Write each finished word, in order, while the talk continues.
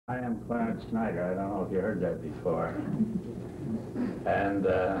I am Clarence Snyder. I don't know if you heard that before. And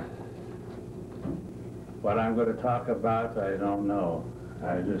what I'm going to talk about, I don't know.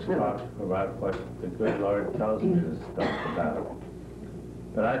 I just talk about what the good Lord tells me to talk about.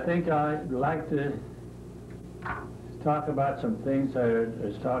 But I think I'd like to talk about some things. I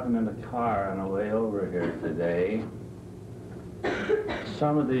was talking in the car on the way over here today.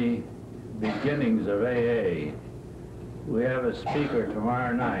 Some of the beginnings of AA. We have a speaker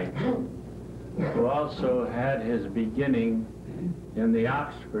tomorrow night who also had his beginning in the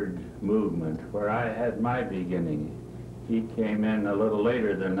Oxford movement, where I had my beginning. He came in a little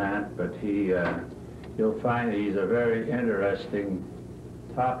later than that, but you'll find he's a very interesting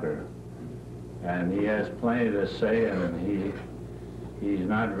talker, and he has plenty to say, and he's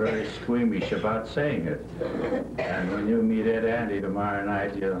not very squeamish about saying it. And when you meet Ed Andy tomorrow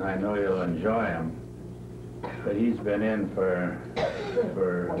night, I know you'll enjoy him. But he's been in for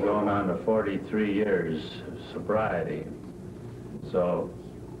going on to 43 years of sobriety. So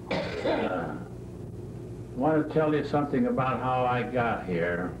I want to tell you something about how I got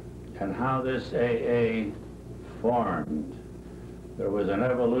here and how this AA formed. There was an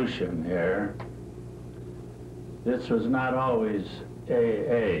evolution here. This was not always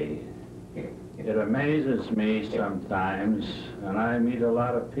AA. It amazes me sometimes, and I meet a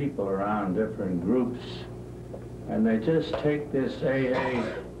lot of people around different groups, and they just take this AA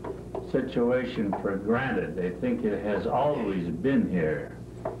situation for granted. They think it has always been here,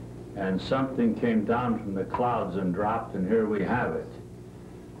 and something came down from the clouds and dropped, and here we have it.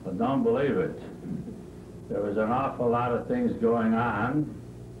 But don't believe it. There was an awful lot of things going on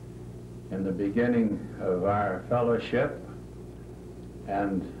in the beginning of our fellowship,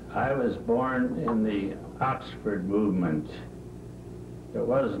 and I was born in the Oxford movement. There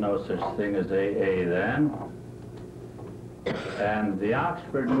was no such thing as AA then. And the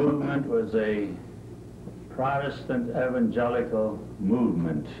Oxford movement was a Protestant evangelical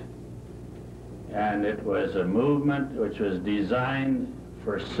movement. And it was a movement which was designed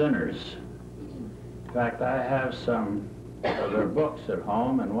for sinners. In fact, I have some of their books at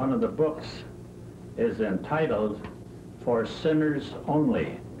home, and one of the books is entitled "For Sinners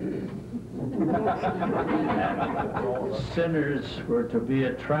Only." And sinners were to be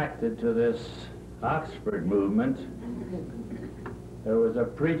attracted to this Oxford movement. There was a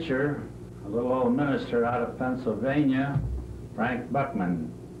preacher, a little old minister out of Pennsylvania, Frank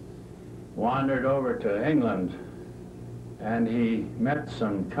Buckman, wandered over to England, and he met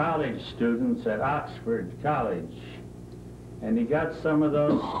some college students at Oxford College, and he got some of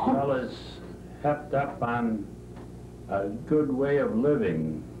those fellas hepped up on a good way of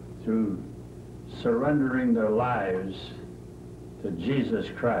living through surrendering their lives to Jesus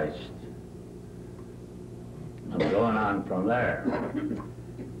Christ. I'm going on from there.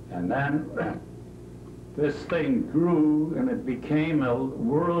 And then this thing grew, and it became a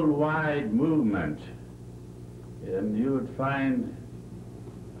worldwide movement. And you would find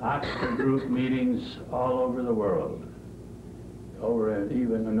Oxford group meetings all over the world,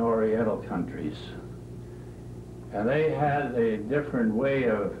 even in Oriental countries. And they had a different way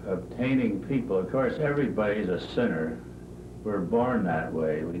of obtaining people. Of course, everybody's a sinner. We're born that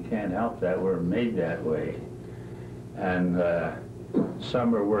way. We can't help that. We're made that way. And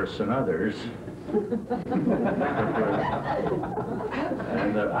some are worse than others. And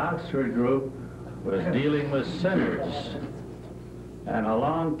the Oxford group was dealing with sinners. And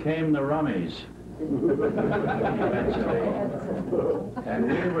along came the rummies eventually. And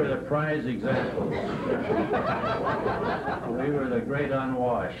we were the prize examples. We were the great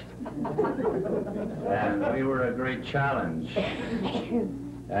unwashed. And we were a great challenge.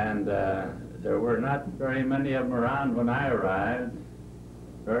 And there were not very many of them around when I arrived.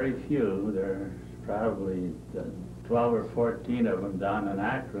 Very few. There's probably 12 or 14 of them down in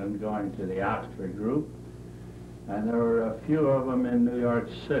Akron going to the Oxford group. And there were a few of them in New York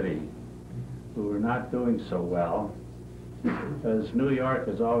City who were not doing so well, because New York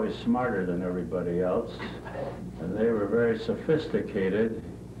is always smarter than everybody else, and they were very sophisticated,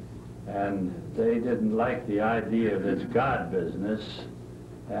 and they didn't like the idea of this God business,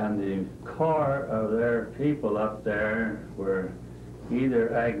 and the core of their people up there were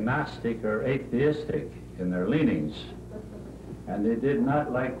either agnostic or atheistic in their leanings, and they did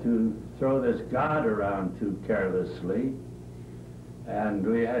not like to throw this God around too carelessly. And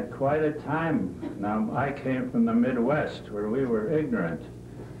we had quite a time. Now, I came from the Midwest, where we were ignorant,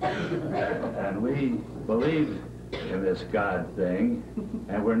 and we believed in this God thing,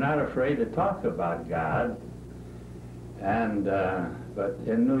 and we're not afraid to talk about God. And but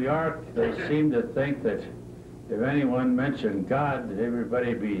in New York, they seemed to think that if anyone mentioned God,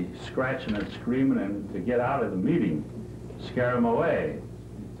 everybody would be scratching and screaming and to get out of the meeting, scare them away.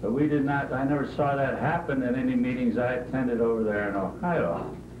 But we did not, I never saw that happen in any meetings I attended over there in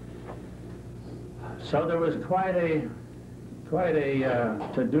Ohio. So there was quite a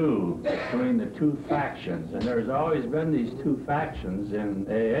to-do between the two factions, and there's always been these two factions in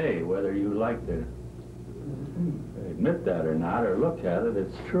AA, whether you like to admit that or not, or look at it,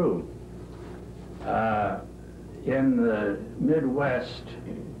 it's true. In the Midwest,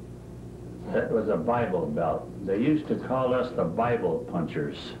 that was a Bible belt. They used to call us the Bible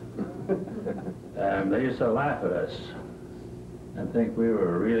punchers. And they used to laugh at us and think we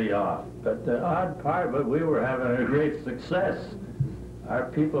were really off. But the odd part, but we were having a great success. Our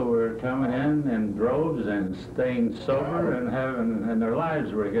people were coming in droves and staying sober and their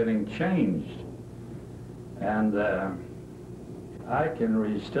lives were getting changed. And I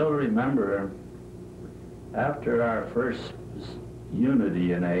can still remember after our first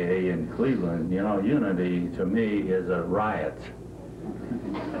unity in AA in Cleveland, you know, unity to me is a riot.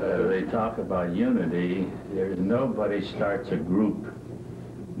 They talk about unity. There's nobody starts a group.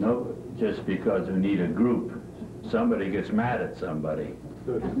 No, just because we need a group. Somebody gets mad at somebody,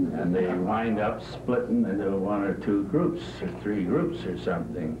 and they wind up splitting into one or two groups, or three groups or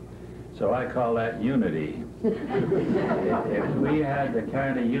something. So I call that unity. If we had the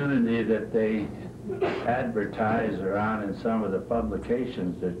kind of unity that they advertise around in some of the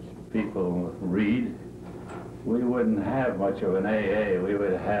publications that people read, we wouldn't have much of an AA. We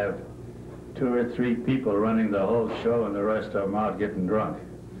would have 2 or 3 people running the whole show and the rest of them out getting drunk.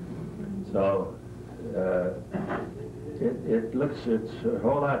 So it's a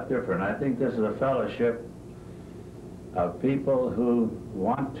whole lot different. I think this is a fellowship of people who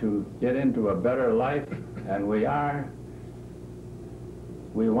want to get into a better life, and we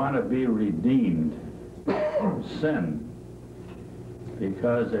want to be redeemed from sin.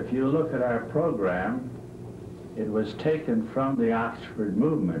 Because if you look at our program, it was taken from the Oxford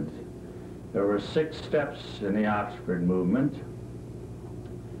movement. There were 6 steps in the Oxford movement,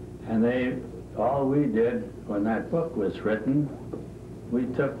 and all we did when that book was written, we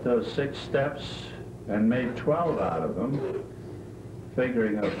took those 6 steps and made 12 out of them,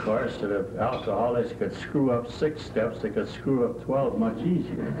 figuring, of course, that if alcoholics could screw up 6 steps, they could screw up 12 much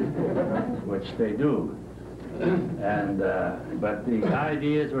easier, which they do. And but the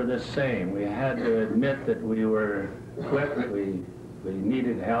ideas were the same. We had to admit that we were equipped, we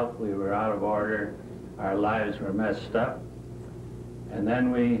needed help, we were out of order, our lives were messed up, and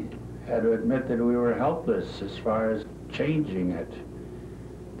then we had to admit that we were helpless as far as changing it.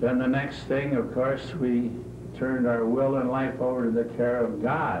 Then the next thing, of course, we turned our will and life over to the care of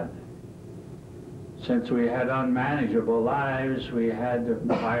God. Since we had unmanageable lives, we had to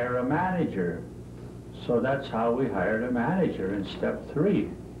hire a manager. So that's how we hired a manager in step 3.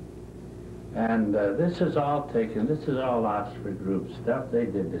 And this is all Oxford group stuff. They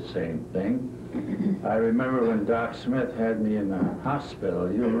did the same thing. I remember when Doc Smith had me in the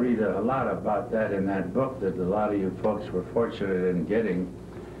hospital. You'll read a lot about that in that book that a lot of you folks were fortunate in getting.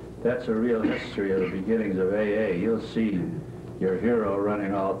 That's a real history of the beginnings of AA. You'll see your hero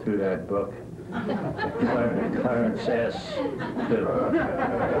running all through that book. Clarence S.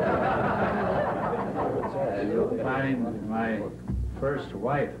 And you'll find my first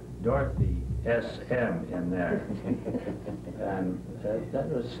wife, Dorothy S.M. in there. And that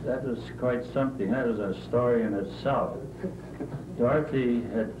was quite something. That was a story in itself. Dorothy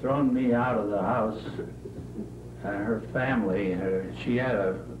had thrown me out of the house, and her family, she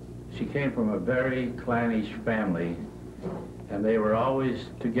came from a very clannish family, and they were always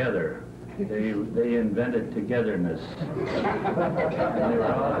together. They invented togetherness. And they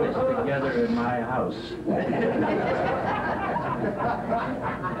were always together in my house.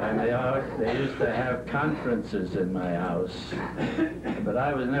 And they used to have conferences in my house. But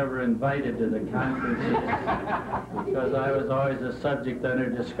I was never invited to the conferences because I was always a subject under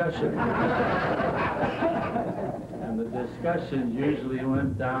discussion. And the discussions usually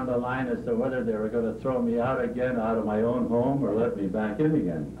went down the line as to whether they were going to throw me out again out of my own home or let me back in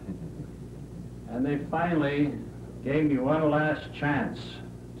again. And they finally gave me one last chance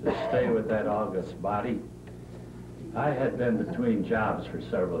to stay with that august body. I had been between jobs for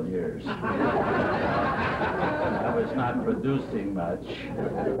several years. I was not producing much,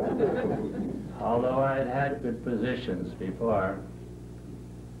 although I had had good positions before.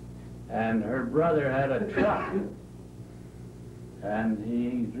 And her brother had a truck, and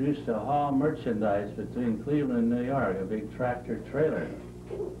he used to haul merchandise between Cleveland and New York, a big tractor trailer.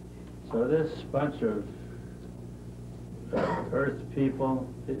 So this bunch of Earth people,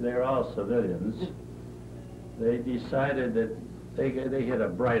 they're all civilians, they decided that they had a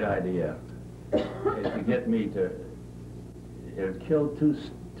bright idea to get me to kill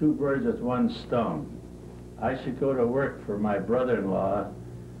two birds with one stone. I should go to work for my brother-in-law,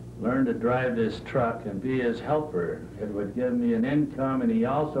 learn to drive this truck and be his helper. It would give me an income, and he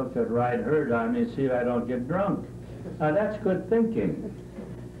also could ride herd on me and see if I don't get drunk. Now that's good thinking.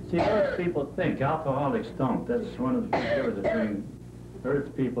 See, most people think, alcoholics don't. That's one of the big differences between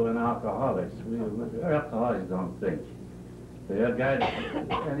earth people and alcoholics. Alcoholics don't think. The guys,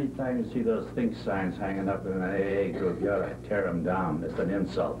 anytime you see those think signs hanging up in an AA group, you ought to tear them down. It's an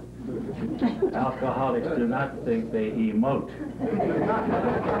insult. Alcoholics do not think, they emote.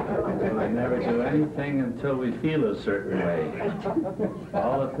 They never do anything until we feel a certain way.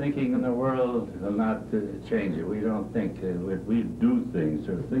 All the thinking in the world will not change it. We don't think. We do things,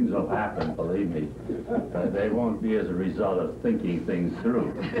 or things will happen, believe me. But they won't be as a result of thinking things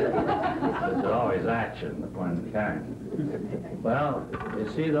through. There's always action of one kind. Well, you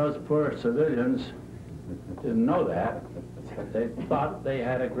see, those poor civilians didn't know that. They thought they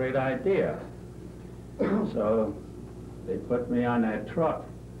had a great idea. So they put me on that truck.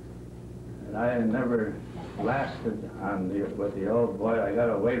 And I never lasted with the old boy. I got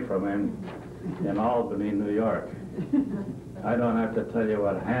away from him in Albany, New York. I don't have to tell you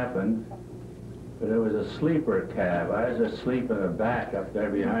what happened, but it was a sleeper cab. I was asleep in the back up there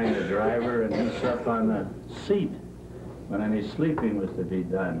behind the driver, and he slept on the seat when any sleeping was to be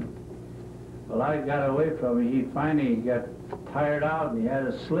done. Well, I got away from him. He finally got tired out, and he had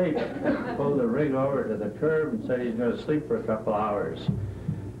to sleep. Pulled the rig over to the curb and said he's going to sleep for a couple hours.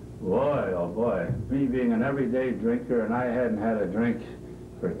 Boy, oh boy, me being an everyday drinker, and I hadn't had a drink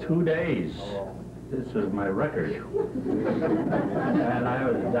for 2 days. This was my record. And I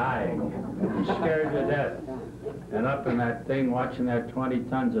was dying, scared to death. And up in that thing, watching that 20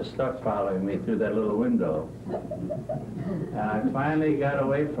 tons of stuff following me through that little window. And I finally got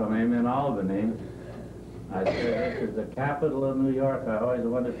away from him in Albany. I said, this is the capital of New York. I always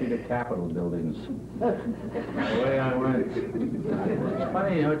wanted to see the Capitol buildings. Away I went. It's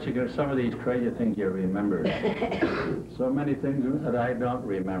funny, you know, some of these crazy things you remember. So many things that I don't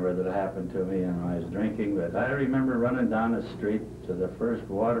remember that happened to me when I was drinking. But I remember running down the street to the first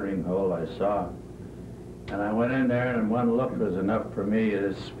watering hole I saw. And I went in there, and one look was enough for me.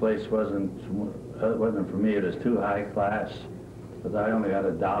 This place wasn't for me. It was too high class, because I only had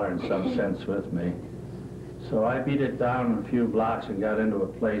 $1 and some cents with me. So I beat it down a few blocks and got into a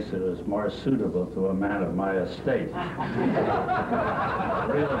place that was more suitable to a man of my estate. A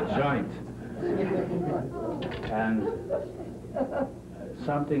real joint. And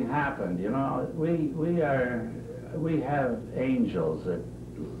something happened. You know, we have angels that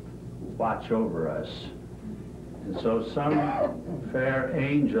watch over us. And so some fair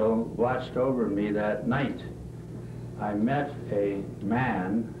angel watched over me that night. I met a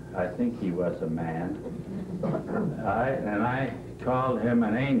man, I think he was a man, and I called him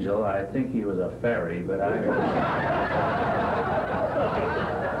an angel. I think he was a fairy, but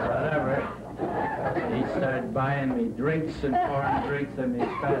whatever. He started buying me drinks and pouring drinks in me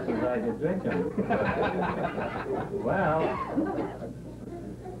as fast as I could drink them. Well,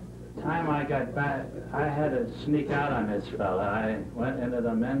 time I got back, I had to sneak out on this fella. I went into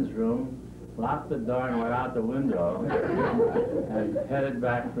the men's room, locked the door, and went out the window, and headed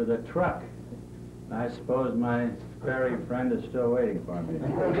back for the truck. I suppose my fairy friend is still waiting for me.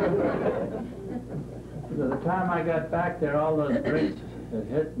 By the time I got back there, all those drinks had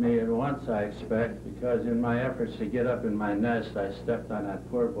hit me at once, I expect, because in my efforts to get up in my nest, I stepped on that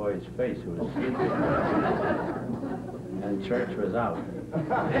poor boy's face who was sleeping. And church was out.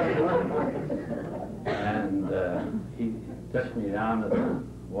 And he took me down to the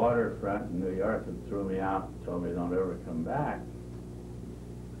waterfront in New York and threw me out and told me don't ever come back.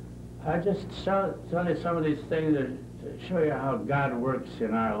 I just tell you some of these things to show you how God works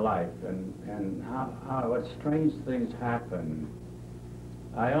in our life and what strange things happen.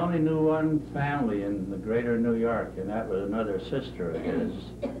 I only knew one family in the greater New York, and that was another sister of his.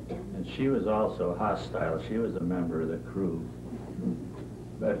 And she was also hostile. She was a member of the crew.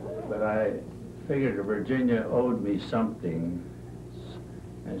 But I figured Virginia owed me something.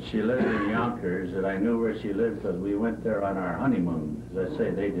 And she lived in Yonkers, and I knew where she lived because we went there on our honeymoon. As I say,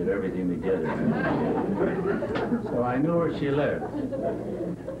 they did everything together. So I knew where she lived.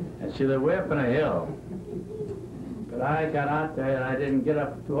 And she lived way up on a hill. But I got out there, and I didn't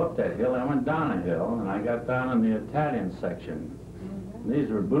go up that hill. I went down a hill, and I got down in the Italian section. And these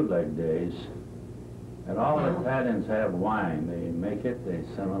were bootleg days. And all Italians have wine. They make it.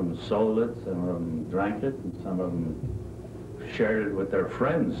 Some of them sold it, some of them drank it, and some of them shared it with their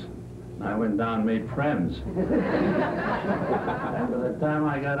friends. I went down and made friends. And by the time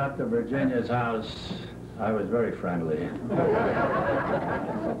I got up to Virginia's house, I was very friendly.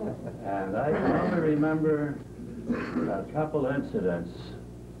 And I can only remember a couple incidents.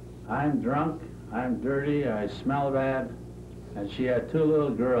 I'm drunk, I'm dirty, I smell bad, and she had two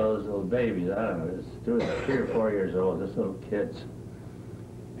little girls, little babies, I don't know, two, 3 or 4 years old, just little kids.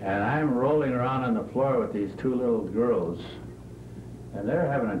 And I'm rolling around on the floor with these two little girls, and they're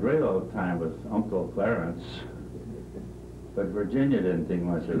having a great old time with Uncle Clarence. But Virginia didn't think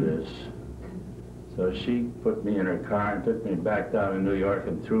much of this. So she put me in her car and took me back down to New York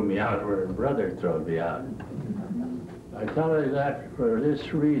and threw me out where her brother threw me out. I tell her that for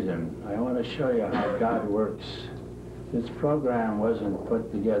this reason. I want to show you how God works. This program wasn't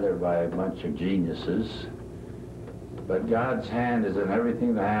put together by a bunch of geniuses, but God's hand is in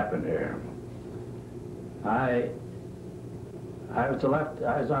everything that happened here. I was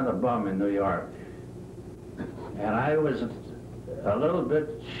on the bum in New York, and I was a little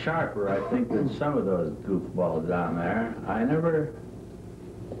bit sharper, I think, than some of those goofballs down there. I never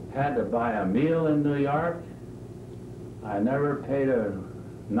had to buy a meal in New York. I never paid a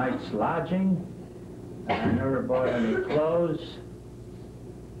night's lodging. I never bought any clothes.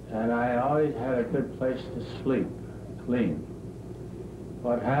 And I always had a good place to sleep, clean.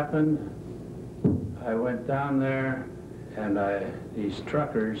 What happened, I went down there, and these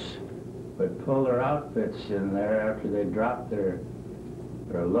truckers would pull their outfits in there after they dropped their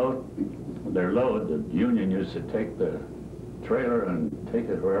load. The union used to take the trailer and take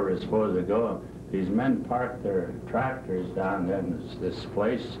it wherever it's supposed to go. These men parked their tractors down in this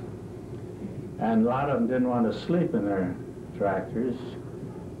place, and a lot of them didn't want to sleep in their tractors,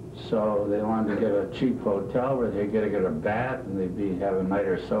 so they wanted to get a cheap hotel where they'd get a bath, and they'd have a night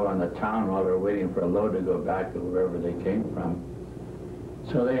or so on the town while they're waiting for a load to go back to wherever they came from.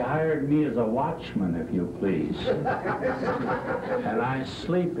 So they hired me as a watchman, if you please. And I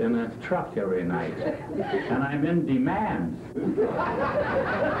sleep in a truck every night. And I'm in demand.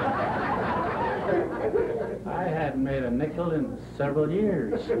 I hadn't made a nickel in several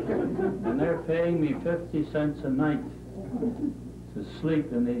years. And they're paying me 50 cents a night to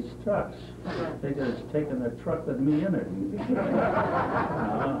sleep in these trucks. They just taken the truck with me in it.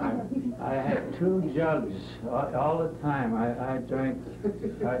 I had 2 jugs all the time. I drank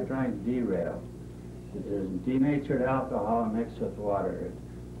D-Rail. There's denatured alcohol mixed with water.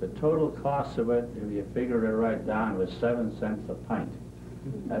 The total cost of it, if you figure it right down, was 7 cents a pint.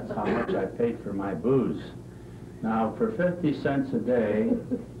 That's how much I paid for my booze. Now, for 50 cents a day,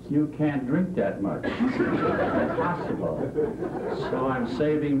 you can't drink that much. It's impossible. So I'm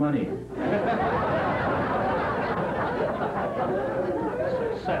saving money.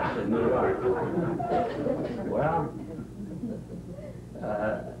 Success in New York. Well,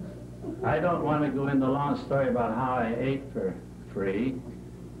 I don't want to go into a long story about how I ate for free.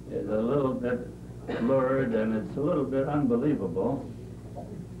 It's a little bit lurid and it's a little bit unbelievable.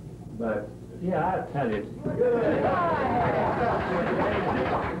 But yeah, I'll tell you.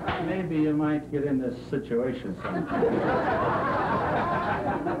 Maybe you might get in this situation sometime.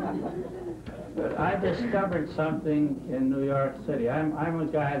 But I discovered something in New York City. I'm a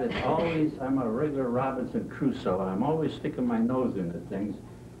guy that's always, I'm a regular Robinson Crusoe. I'm always sticking my nose into things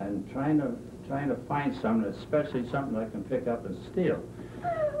and trying to find something, especially something I can pick up and steal.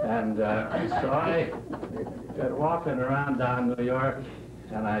 And so I got walking around down New York,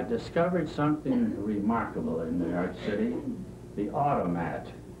 and I discovered something remarkable in New York City, the automat.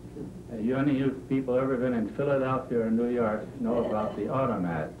 Any of you people ever been in Philadelphia or New York know about the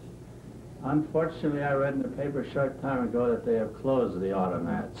automat. Unfortunately, I read in the paper a short time ago that they have closed the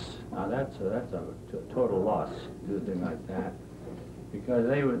automats. Now that's a total loss to do a thing like that, because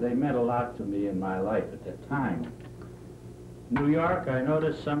they meant a lot to me in my life at the time. New York, I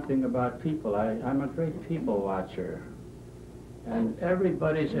noticed something about people. I'm a great people watcher. And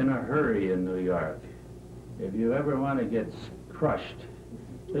everybody's in a hurry in New York. If you ever want to get crushed,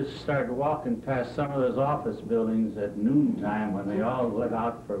 just start walking past some of those office buildings at noontime when they all let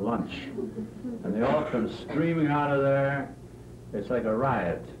out for lunch. And they all come streaming out of there. It's like a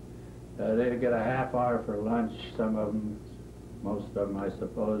riot. They get a half hour for lunch, some of them, most of them I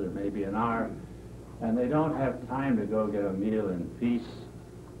suppose, or maybe an hour. And they don't have time to go get a meal in peace.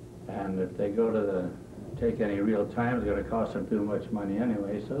 And if they go to take any real time, it's going to cost them too much money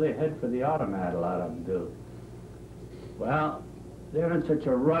anyway, so they head for the automat, a lot of them do. Well, they're in such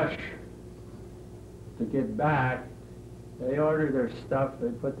a rush to get back, they order their stuff, they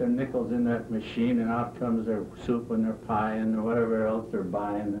put their nickels in that machine, and out comes their soup and their pie and whatever else they're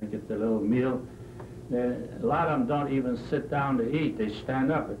buying. They get their little meal, A lot of them don't even sit down to eat. They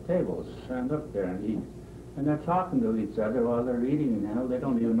stand up at tables, stand up there and eat. And they're talking to each other while they're eating. You know, they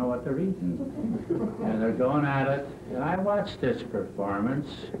don't even know what they're eating. And they're going at it. And I watched this performance,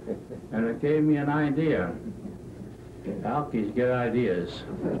 and it gave me an idea. Alkies get ideas.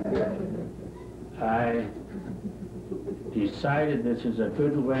 I decided this is a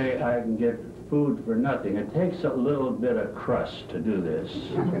good way I can get food for nothing. It takes a little bit of crust to do this.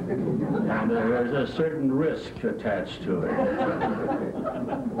 And there's a certain risk attached to it.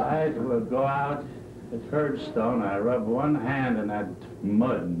 I would go out at Curbstone, I rub one hand in that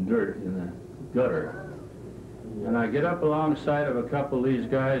mud and dirt in the gutter. And I get up alongside of a couple of these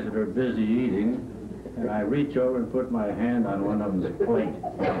guys that are busy eating, and I reach over and put my hand on one of them's plate.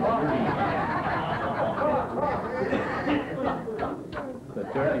 The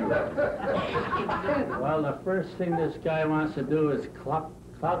dirty one. Well, the first thing this guy wants to do is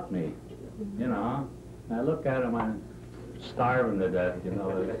clout me, you know. And I look at him, I'm starving to death, you know,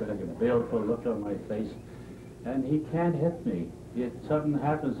 like a baleful look on my face, and he can't hit me. Something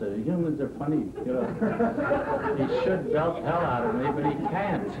happens to humans are funny, you know. He should belt hell out of me, but he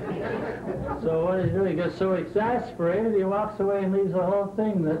can't. So what does he do? He gets so exasperated, he walks away and leaves the whole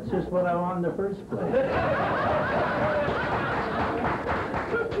thing. That's just what I want in the first place.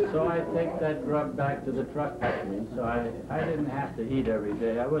 So I take that grub back to the truck with me. So I didn't have to eat every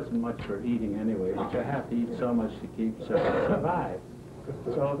day. I wasn't much for eating anyway, but you have to eat so much to survive.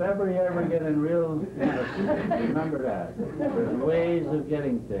 So if ever you ever get in real innocence, remember that. There's ways of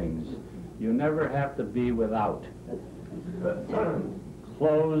getting things. You never have to be without.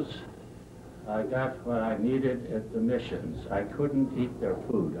 Clothes, I got what I needed at the missions. I couldn't eat their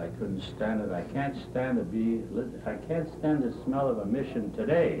food. I couldn't stand it. I can't stand the smell of a mission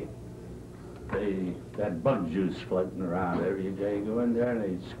today. That bug juice floating around every day. You go in there and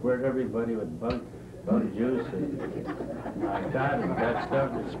they squirt everybody with bug juice and my God, and that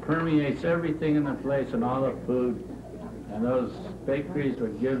stuff just permeates everything in the place and all the food. And those bakeries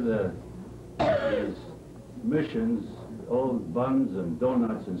would give these missions old buns and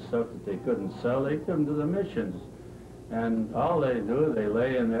donuts and stuff that they couldn't sell. They give them to the missions. And all they do, they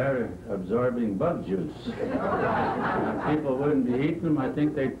lay in there absorbing bug juice. And people wouldn't be eating them. I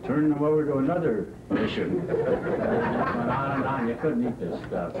think they'd turn them over to another mission. Went on and on. You couldn't eat this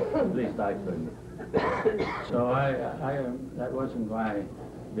stuff. At least I couldn't. So that wasn't my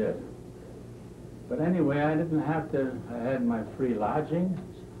bit. But anyway, I didn't have to. I had my free lodging.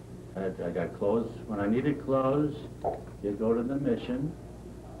 I got clothes. When I needed clothes, you go to the mission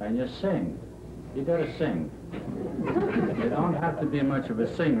and you sing. You gotta sing. You don't have to be much of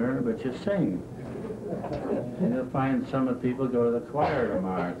a singer, but you sing. And you'll find some of the people go to the choir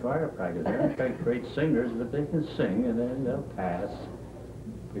tomorrow, choir practice. They're not great singers, but they can sing and then they'll pass.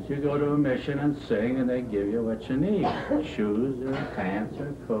 But you go to a mission and sing and they give you what you need. Shoes or pants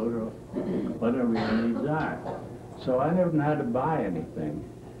or coat or whatever your needs are. So I never had to buy anything.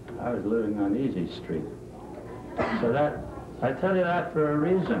 I was living on Easy Street. So I tell you that for a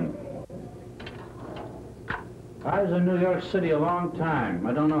reason. I was in New York City a long time.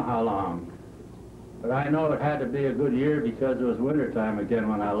 I don't know how long. But I know it had to be a good year because it was wintertime again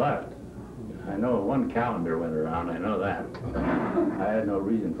when I left. I know one calendar went around, I know that. I had no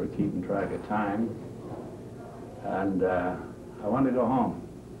reason for keeping track of time. And I wanted to go home.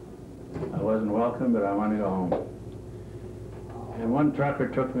 I wasn't welcome, but I wanted to go home. And one trucker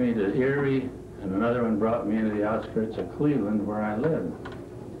took me to Erie, and another one brought me into the outskirts of Cleveland where I lived.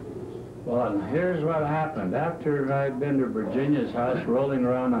 Well, and here's what happened. After I'd been to Virginia's house rolling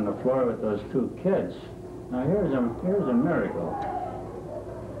around on the floor with those two kids, now here's a miracle.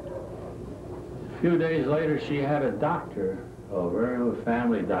 A few days later, she had a doctor over, a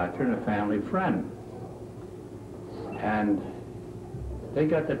family doctor and a family friend. And they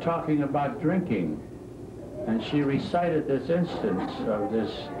got to talking about drinking. And she recited this instance of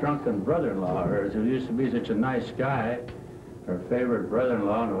this drunken brother-in-law of hers who used to be such a nice guy, her favorite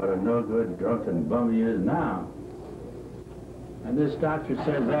brother-in-law, and what a no-good drunken bum he is now. And this doctor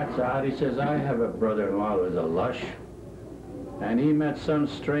says, that's odd. He says, I have a brother-in-law who was a lush, and he met some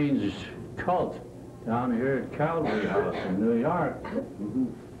strange cult down here at Calvary House in New York.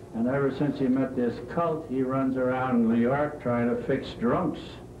 And ever since he met this cult, he runs around New York trying to fix drunks.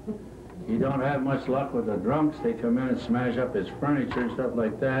 He don't have much luck with the drunks. They come in and smash up his furniture and stuff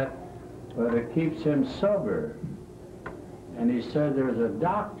like that, but it keeps him sober. And he said there's a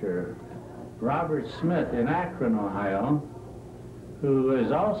doctor, Robert Smith, in Akron, Ohio, who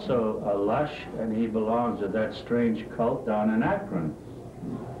is also a lush, and he belongs to that strange cult down in Akron.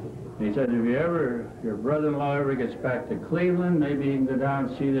 He said, if your brother-in-law ever gets back to Cleveland, maybe you can go down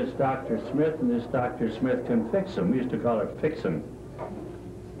and see this Dr. Smith, and this Dr. Smith can fix him. We used to call her fixin'.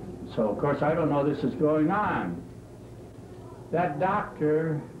 So, of course, I don't know this is going on. That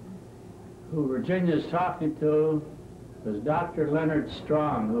doctor who Virginia's talking to was Dr. Leonard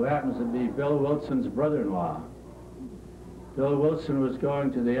Strong, who happens to be Bill Wilson's brother-in-law. Bill Wilson was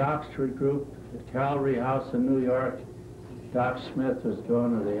going to the Oxford group at Calvary House in New York. Doc Smith was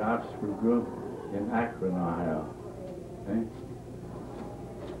going to the Oxford group in Akron, Ohio. Okay?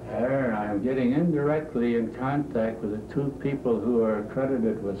 There, I'm getting indirectly in contact with the two people who are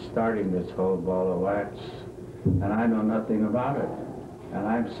credited with starting this whole ball of wax, and I know nothing about it. And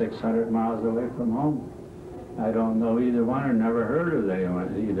I'm 600 miles away from home. I don't know either one or never heard of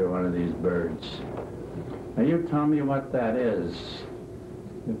either one of these birds. Now you tell me what that is.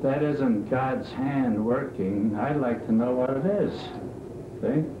 If that isn't God's hand working, I'd like to know what it is.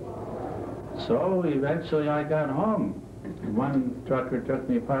 See? So eventually I got home. One trucker took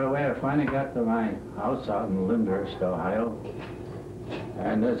me part away. I finally got to my house out in Lyndhurst, Ohio.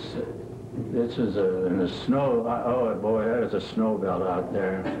 And this is in the snow. Oh boy, that is a snow belt out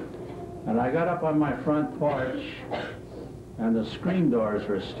there. And I got up on my front porch, and the screen doors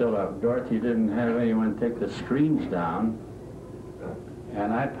were still up. Dorothy didn't have anyone take the screens down.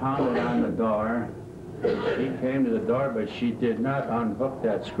 And I pounded on the door. She came to the door, but she did not unhook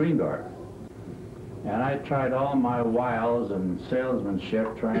that screen door. And I tried all my wiles and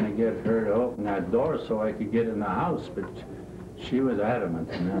salesmanship trying to get her to open that door so I could get in the house, but she was adamant.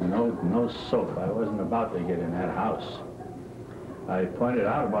 No soap. I wasn't about to get in that house. I pointed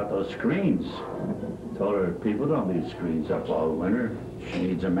out about those screens. Told her, people don't leave screens up all winter. She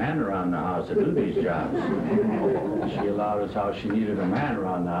needs a man around the house to do these jobs. She allowed us how she needed a man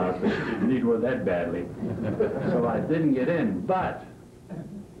around the house, but she didn't need one that badly. So I didn't get in, but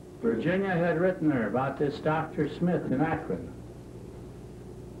Virginia had written her about this Dr. Smith in Akron.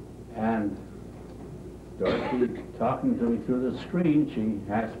 And Dorothy, talking to me through the screen,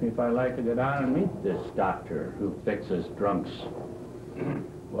 she asked me if I'd like to go down and meet this doctor who fixes drunks.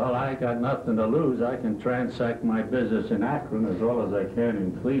 Well, I got nothing to lose. I can transact my business in Akron as well as I can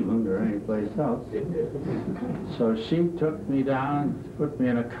in Cleveland or any place else. So she took me down, put me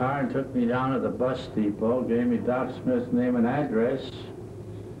in a car and took me down to the bus depot, gave me Doc Smith's name and address,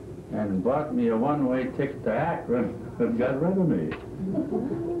 and bought me a one-way ticket to Akron and got rid of me.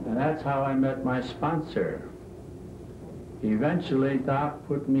 And that's how I met my sponsor. Eventually, Doc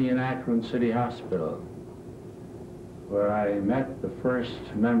put me in Akron City Hospital, where I met the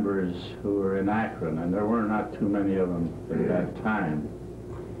first members who were in Akron, and there were not too many of them at that time.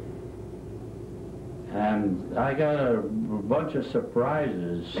 And I got a bunch of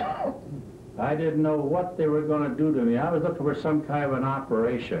surprises. I didn't know what they were going to do to me. I was looking for some kind of an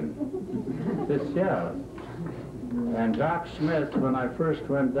operation. Yeah. And Doc Smith, when I first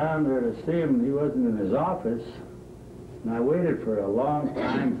went down there to see him, he wasn't in his office. And I waited for a long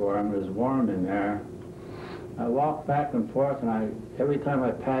time for him. It was warm in there. I walked back and forth, and every time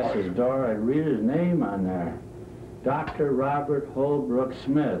I passed his door, I'd read his name on there. Dr. Robert Holbrook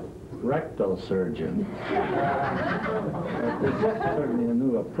Smith, rectal surgeon. This is certainly a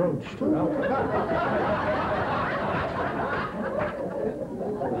new approach to health.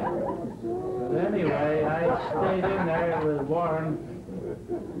 But anyway, I stayed in there. It was warm.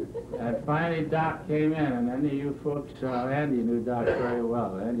 And finally, Doc came in, and any of you folks, Andy knew Doc very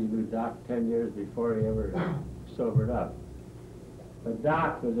well. Andy knew Doc 10 years before he ever sobered up. But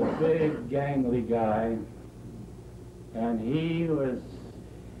Doc was a big, gangly guy, and he was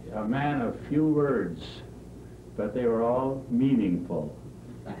a man of few words, but they were all meaningful.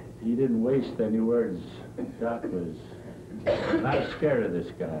 He didn't waste any words. Doc was, and I was scared of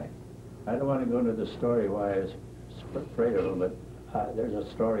this guy. I don't want to go into the story why I was afraid of him, but there's a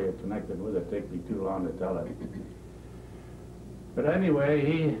story connected with it. It'd take me too long to tell it. But anyway,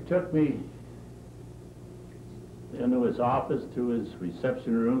 he took me into his office, to his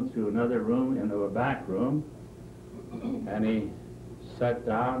reception room, to another room, into a back room, and he sat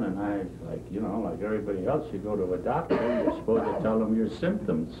down, and I, like everybody else, you go to a doctor, you're supposed to tell him your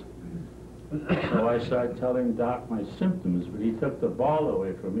symptoms. So I started telling Doc my symptoms, but he took the ball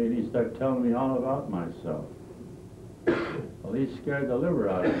away from me, and he started telling me all about myself. Well, he scared the liver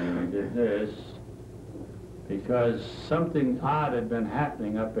out of me when he did this, because something odd had been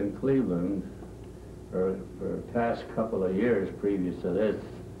happening up in Cleveland for the past couple of years previous to this.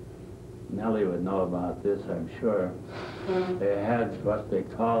 Nellie would know about this, I'm sure. They had what they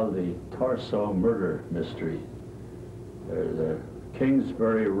call the torso murder mystery. There's a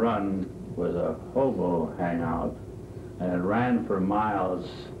Kingsbury Run was a hobo hangout, and it ran for miles.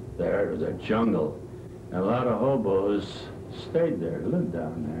 there. It was a jungle. And a lot of hobos stayed there, lived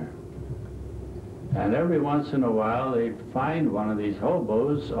down there. And every once in a while, they'd find one of these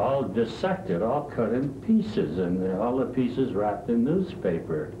hobos all dissected, all cut in pieces, and all the pieces wrapped in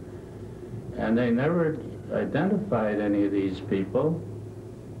newspaper. And they never identified any of these people.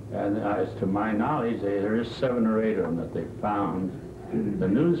 And as to my knowledge, there is 7 or 8 of them that they found. The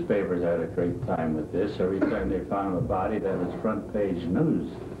newspapers had a great time with this. Every time they found a body, that was front page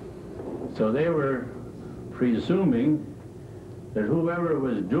news. So they were presuming that whoever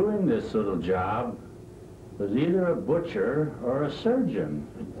was doing this little job was either a butcher or a surgeon,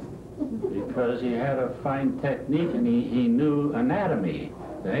 because he had a fine technique and he knew anatomy,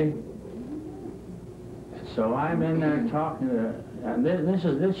 eh? So I'm in there talking to, and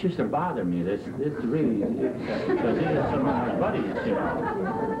this used to bother me. This really, because these are some of my buddies, you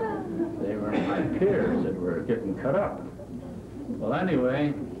know. They were my peers that were getting cut up. Well,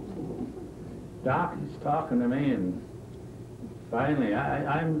 anyway, Doc is talking to me, and finally,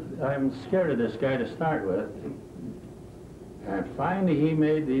 I'm scared of this guy to start with. And finally, he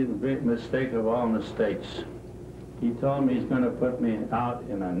made the big mistake of all mistakes. He told me he's going to put me out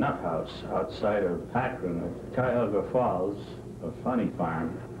in a nut house outside of Akron at Cuyahoga Falls, a funny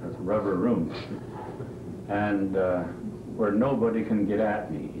farm, with rubber rooms, and where nobody can get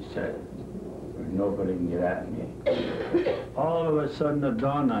at me, he said. Where nobody can get at me. All of a sudden, it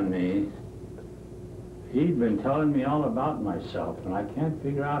dawned on me, he'd been telling me all about myself, and I can't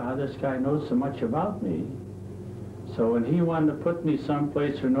figure out how this guy knows so much about me. So when he wanted to put me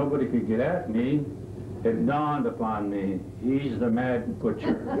someplace where nobody could get at me, it dawned upon me, he's the mad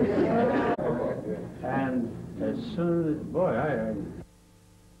butcher. And as soon as, boy,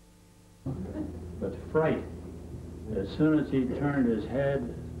 with fright, as soon as he turned his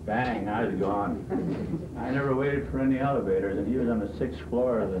head, bang, I was gone. I never waited for any elevators, and he was on the 6th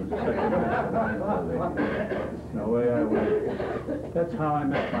floor of the second elevator. No way I went. That's how I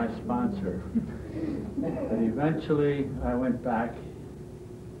met my sponsor. But eventually, I went back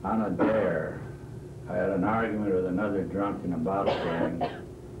on a dare. I had an argument with another drunk in a bottle gang,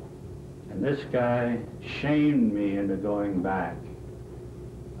 and this guy shamed me into going back.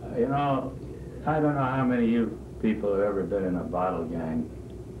 You know, I don't know how many of you people have ever been in a bottle gang,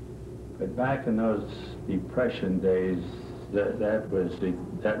 but back in those Depression days, that was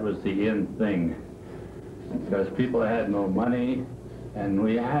the in thing, because people had no money, and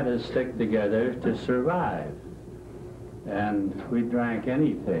we had to stick together to survive. And we drank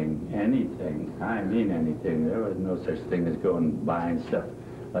anything, I mean anything. There was no such thing as going and buying stuff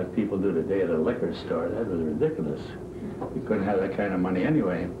like people do today at a liquor store. That was ridiculous. We couldn't have that kind of money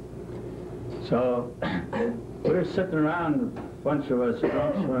anyway. So we were sitting around, a bunch of us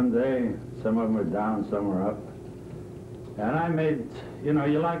drunks one day. Some of them were down, some were up. And I made, you know,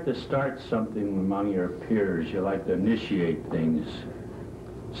 you like to start something among your peers. You like to initiate things.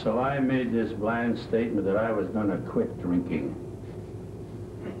 So I made this bland statement that I was going to quit drinking.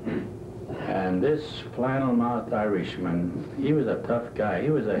 And this flannel-mouthed Irishman, he was a tough guy. He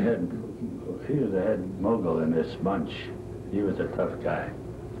was a head mogul in this bunch. He was a tough guy.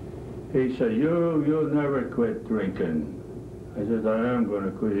 He said, you'll never quit drinking. I said, I am going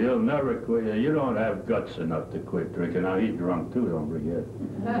to quit. You'll never quit. You don't have guts enough to quit drinking. Now, he's drunk too, don't forget.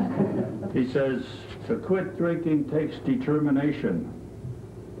 He says, to quit drinking takes determination.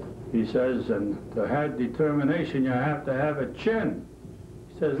 He says, and to have determination, you have to have a chin.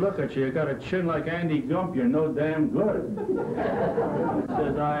 He says, look at you, you got a chin like Andy Gump, you're no damn good. He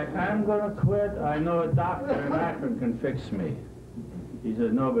says, I am going to quit. I know a doctor in Akron can fix me. He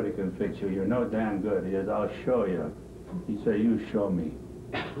says, nobody can fix you, you're no damn good. He says, I'll show you. He said, you show me.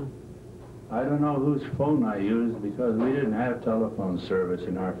 I don't know whose phone I used, because we didn't have telephone service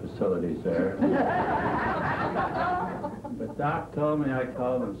in our facilities there. But Doc told me I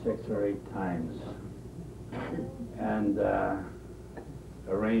called him 6 or 8 times, and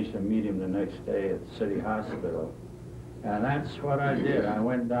arranged to meet him the next day at the city hospital. And that's what I did. I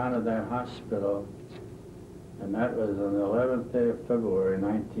went down to that hospital, and that was on the 11th day of February,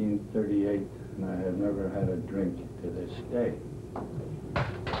 1938, and I have never had a drink to this day.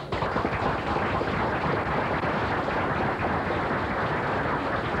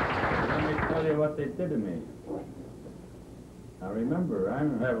 Let me tell you what they did to me. Now remember, I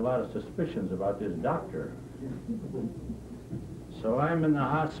have a lot of suspicions about this doctor. So I'm in the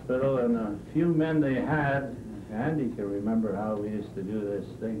hospital, and a few men they had, Andy can remember how we used to do this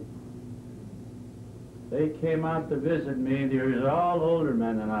thing. They came out to visit me. They were all older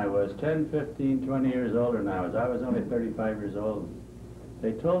men than I was, 10, 15, 20 years older than I was. I was only 35 years old.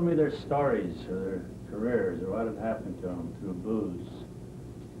 They told me their stories, or their careers, or what had happened to them through booze.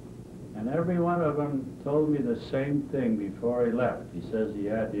 every one of them told me the same thing before he left. He says he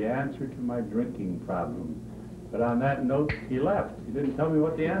had the answer to my drinking problem. But on that note, he left. He didn't tell me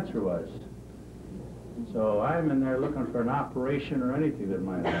what the answer was. So I'm in there looking for an operation or anything that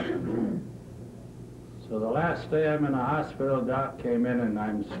might happen. So the last day I'm in the hospital, Doc came in, and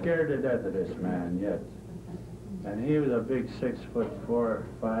I'm scared to death of this man yet. And he was a big 6'4",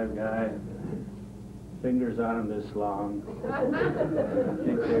 5 guy, fingers on him this long. I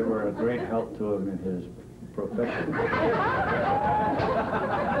think they were a great help to him in his profession.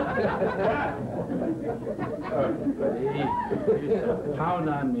 But he used to pound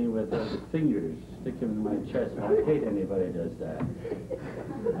on me with his fingers, stick him in my chest. I hate anybody who does that.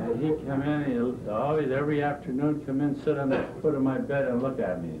 And he'd come in, he'd always, every afternoon, come in, sit on the foot of my bed and look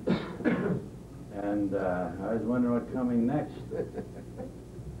at me. And I was wondering what's coming next.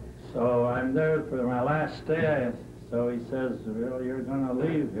 So I'm there for my last day. So he says, well, you're going to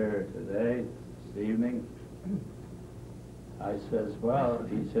leave here today, this evening. I says, well,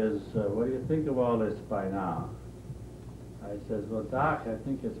 he says, what do you think of all this by now? I says, well, Doc, I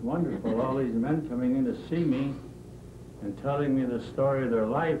think it's wonderful, all these men coming in to see me and telling me the story of their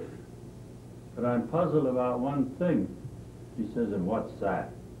life, but I'm puzzled about one thing. He says, and what's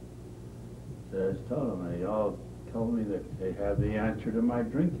that? I says, tell them, they all told me that they have the answer to my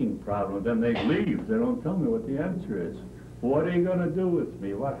drinking problem. Then they leave. They don't tell me what the answer is. What are you going to do with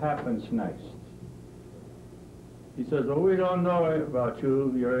me? What happens next? He says, well, we don't know about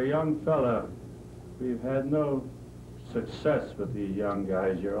you. You're a young fella. We've had no success with these young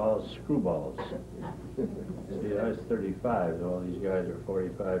guys. You're all screwballs. See, I was 35. All these guys are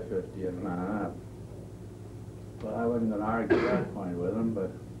 45, 50, and on up. Well, I wasn't going to argue that point with him,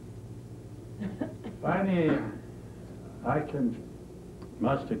 but finally, I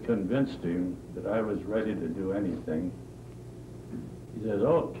must have convinced him that I was ready to do anything. He says,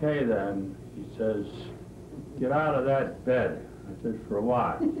 okay then. He says, get out of that bed. I said, for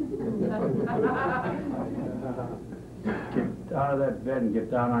what? Get out of that bed and get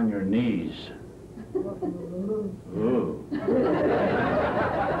down on your knees. Ooh.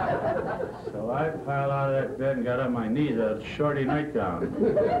 So I piled out of that bed and got on my knees, a shorty nightgown.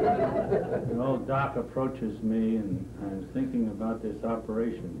 And old Doc approaches me, and I'm thinking about this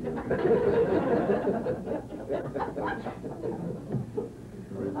operation.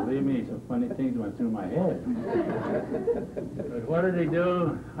 Believe me, some funny things went through my head. But what did he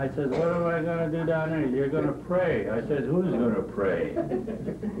do? I said, what am I going to do down there? You're going to pray. I said, who's going to pray?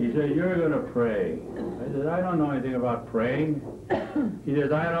 He said, you're going to pray. I said, I don't know anything about praying. He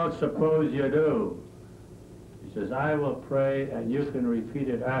says, I don't suppose you do. He says, I will pray, and you can repeat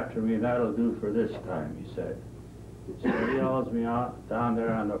it after me, and that'll do for this time, he said. So he hauls me out down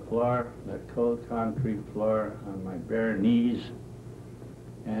there on the floor, that cold concrete floor, on my bare knees.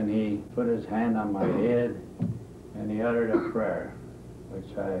 And he put his hand on my head, and he uttered a prayer,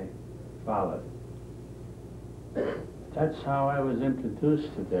 which I followed. That's how I was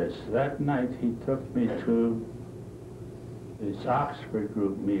introduced to this. That night he took me to this Oxford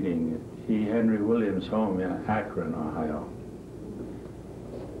group meeting at T. Henry Williams' home in Akron, Ohio.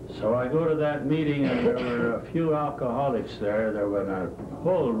 So I go to that meeting, and there were a few alcoholics there. There was a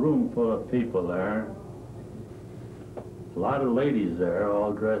whole room full of people there. A lot of ladies there,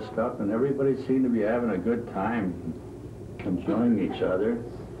 all dressed up, and everybody seemed to be having a good time, enjoying each other.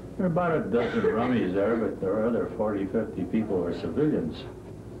 There were about a dozen rummies there, but there were other 40, 50 people who were civilians.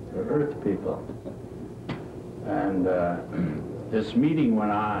 They were earth people. And this meeting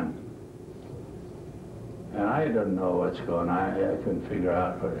went on. And I didn't know what's going on. I couldn't figure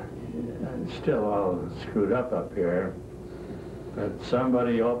out what. It's still all screwed up here. But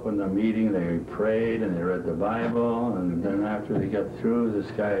somebody opened the meeting, they prayed and they read the Bible, and then after they got through, this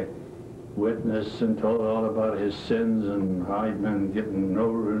guy witnessed and told all about his sins and how he'd been getting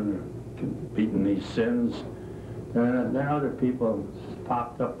over and beating these sins. And then other people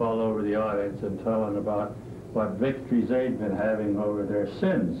popped up all over the audience and telling about what victories they'd been having over their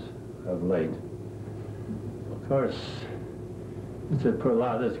sins of late. Of course, it said put a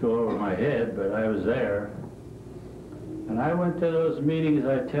lot of this go over my head, but I was there. And I went to those meetings,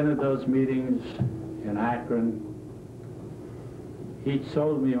 I attended those meetings in Akron. He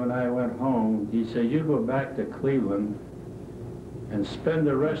told me when I went home, he said, you go back to Cleveland and spend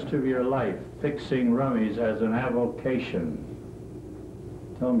the rest of your life fixing rummies as an avocation.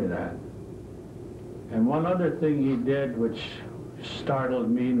 Told me that. And one other thing he did, which startled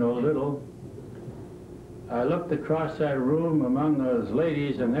me no little, I looked across that room among those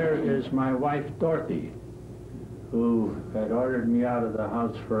ladies, and there is my wife, Dorothy, who had ordered me out of the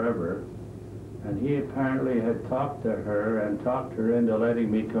house forever. And he apparently had talked to her and talked her into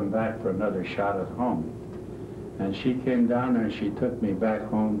letting me come back for another shot at home. And she came down and she took me back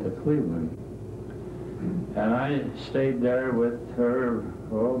home to Cleveland. And I stayed there with her,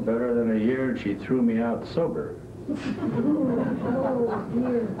 oh, better than a year, and she threw me out sober.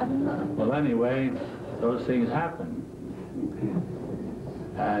 Well, anyway, those things happen.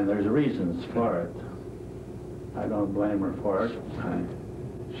 And there's reasons for it. I don't blame her for it.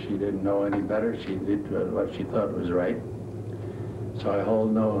 She didn't know any better. She did what she thought was right. So I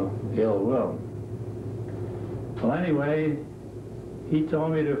hold no ill will. Well, anyway, he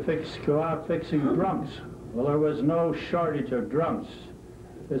told me to go out fixing drunks. Well, there was no shortage of drunks.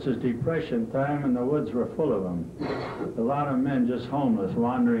 This is Depression time, and the woods were full of them. A lot of men just homeless,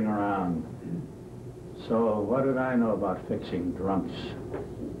 wandering around. So what did I know about fixing drunks?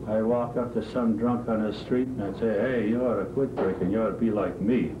 I'd walk up to some drunk on the street and I'd say, hey, you ought to quit drinking. You ought to be like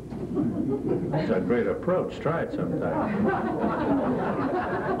me. That's a great approach. Try it sometime.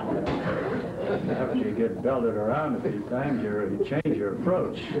 After you get belted around a few times, you change your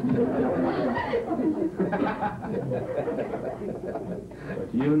approach.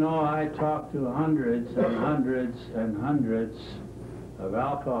 But you know, I talked to hundreds and hundreds and hundreds of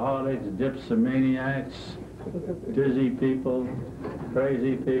alcoholics, dipsomaniacs, dizzy people,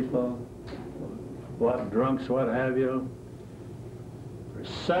 crazy people, drunks, what have you. For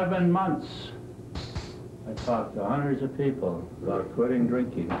 7 months, I talked to hundreds of people about quitting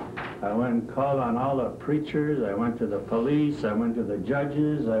drinking. I went and called on all the preachers, I went to the police, I went to the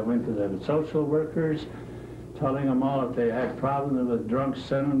judges, I went to the social workers, telling them all if they had problems with drunks,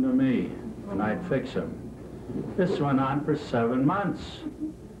 send them to me, and I'd fix them. This went on for 7 months,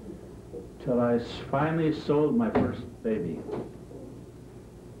 till I finally sold my first baby.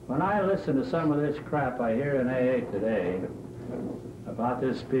 When I listen to some of this crap I hear in AA today about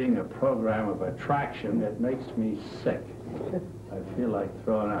this being a program of attraction, it makes me sick. I feel like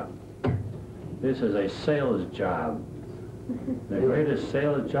throwing up. This is a sales job, the greatest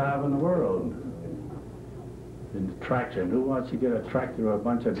sales job in the world. Attraction. Who wants to get attracted to a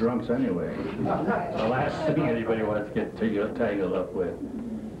bunch of drunks anyway? The last thing anybody wants to get tangled up with.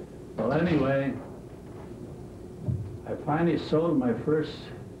 Well, anyway, I finally sold my first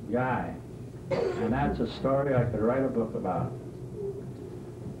guy, and that's a story I could write a book about.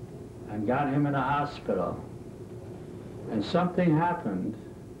 And got him in a hospital. And something happened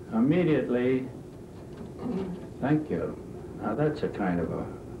immediately. Thank you. Now that's a kind of a,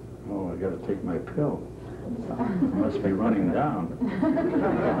 oh, I gotta take my pill. It must be running down.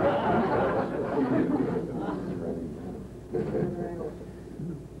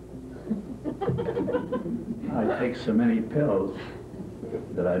 I take so many pills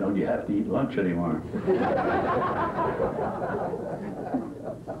that I don't have to eat lunch anymore.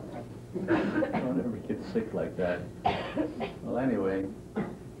 Don't ever get sick like that. Well, anyway,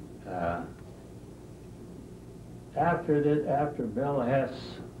 after Bill Hess,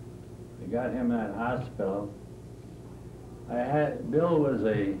 they got him in that hospital. Bill was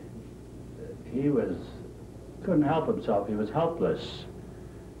couldn't help himself. He was helpless.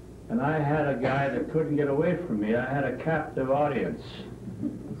 And I had a guy that couldn't get away from me. I had a captive audience.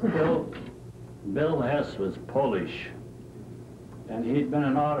 Bill Hess was Polish. And he'd been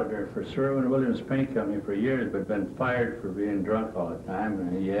an auditor for Sherwin-Williams Paint Company for years, but been fired for being drunk all the time.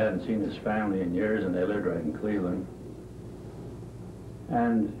 And he hadn't seen his family in years, and they lived right in Cleveland.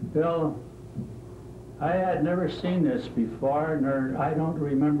 And Bill, I had never seen this before, nor I don't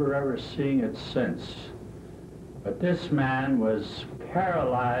remember ever seeing it since. But this man was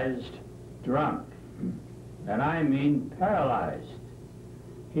paralyzed drunk. And I mean paralyzed.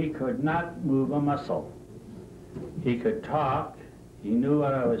 He could not move a muscle. He could talk. He knew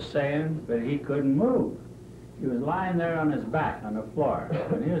what I was saying, but he couldn't move. He was lying there on his back on the floor,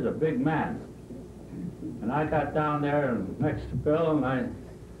 and he was a big man. And I got down there next to Bill, and I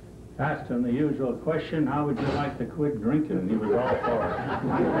asked him the usual question, how would you like to quit drinking? And he was all for it.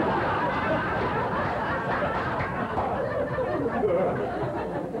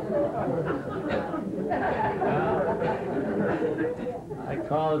 I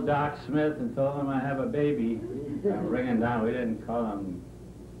called Doc Smith and told him I have a baby. I'm bringing down, we didn't call them,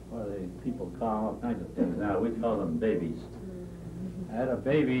 well, people call them all kinds of things now. We call them babies. I had a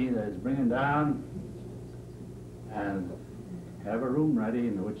baby that was bringing down and have a room ready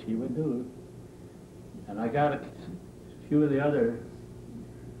in which he would do it. And I got a few of the other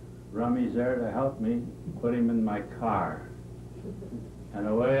rummies there to help me put him in my car. And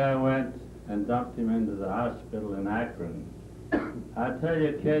away I went and dumped him into the hospital in Akron. I tell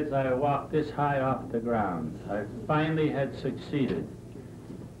you, kids, I walked this high off the ground. I finally had succeeded.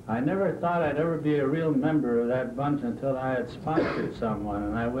 I never thought I'd ever be a real member of that bunch until I had sponsored someone,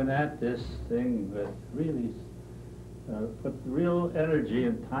 and I went at this thing with really put real energy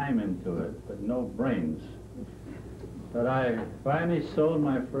and time into it, but no brains. But I finally sold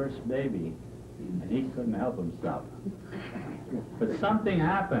my first baby, and he couldn't help himself. But something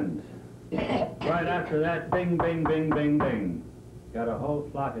happened. Right after that, bing, bing, bing, bing, bing. Got a whole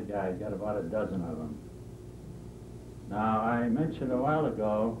flock of guys, got about a dozen of them. Now, I mentioned a while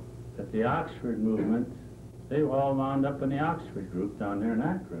ago that the Oxford movement, they all wound up in the Oxford group down there in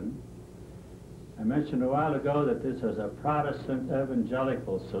Akron. I mentioned a while ago that this is a Protestant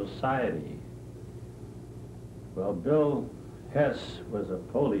evangelical society. Well, Bill Hess was a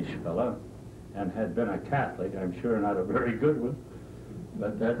Polish fella and had been a Catholic, I'm sure not a very good one,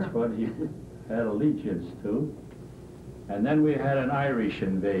 but that's what he had allegiance to. And then we had an Irish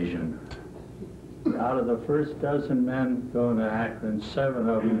invasion. Out of the first dozen men going to Akron, 7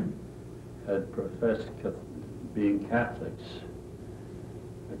 of them had professed being Catholics.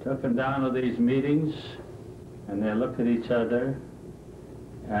 I took them down to these meetings, and they looked at each other,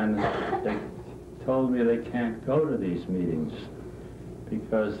 and they told me they can't go to these meetings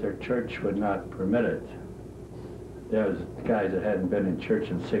because their church would not permit it. There was guys that hadn't been in church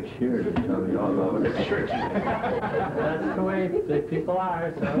in 6 years that told me all over the church. That's the way the people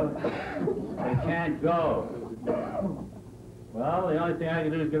are, so they can't go. Well, the only thing I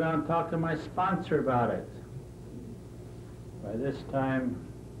can do is get out and talk to my sponsor about it. By this time,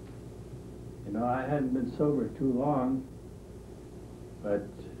 you know, I hadn't been sober too long, but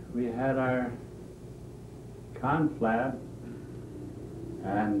we had our conflab,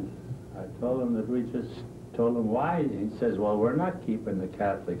 and I told him that we just told him why. He says, well, we're not keeping the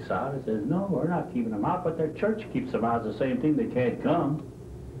Catholics out. I says, no, we're not keeping them out, but their church keeps them out. It's the same thing, they can't come.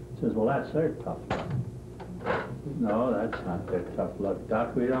 He says, well, that's their tough luck. No, that's not their tough luck,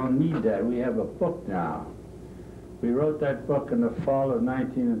 Doc. We don't need that. We have a book now. We wrote that book in the fall of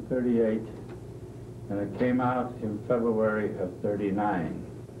 1938, and it came out in February of 39.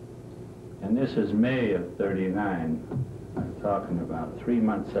 And this is May of 39, I'm talking about, 3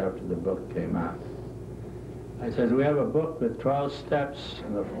 months after the book came out. I said, we have a book with 12 steps,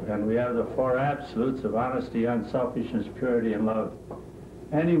 and we have the 4 absolutes of honesty, unselfishness, purity, and love.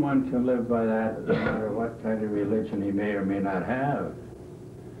 Anyone can live by that, no matter what kind of religion he may or may not have.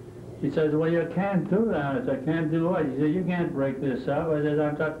 He says, well, you can't do that. I said, I can't do what? He said, you can't break this up. I said,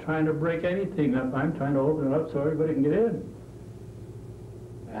 I'm not trying to break anything up. I'm trying to open it up so everybody can get in.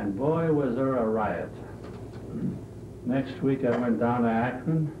 And boy, was there a riot. Next week, I went down to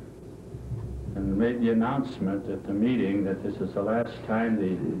Akron and made the announcement at the meeting that this is the last time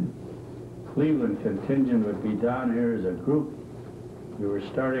the Cleveland contingent would be down here as a group. We were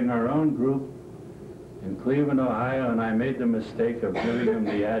starting our own group in Cleveland, Ohio, and I made the mistake of giving them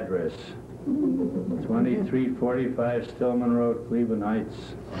the address. 2345 Stillman Road, Cleveland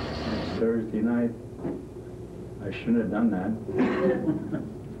Heights. Next Thursday night. I shouldn't have done that.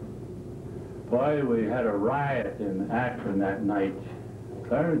 Boy, we had a riot in Akron that night.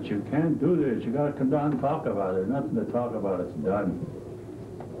 Clarence, you can't do this. You got to come down and talk about it. There's nothing to talk about. It's done.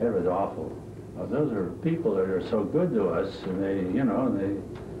 It was awful. Well, those are people that are so good to us, and they, you know,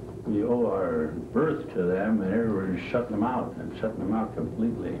 we owe our birth to them, and everybody's shutting them out, and shutting them out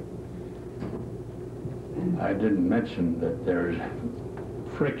completely. I didn't mention that there's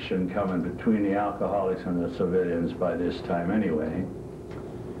friction coming between the alcoholics and the civilians by this time anyway.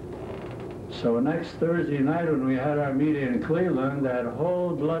 So next Thursday night when we had our meeting in Cleveland, that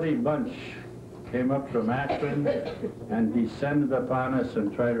whole bloody bunch came up from Akron and descended upon us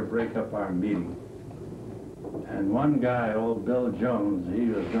and tried to break up our meeting. And one guy, old Bill Jones, he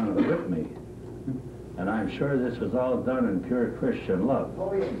was going to whip me. And I'm sure this was all done in pure Christian love.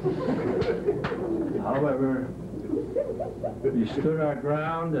 However, we stood our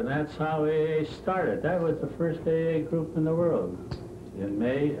ground, and that's how AA started. That was the first AA group in the world. In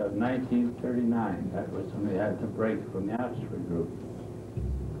May of 1939, that was when we had to break from the Oxford group.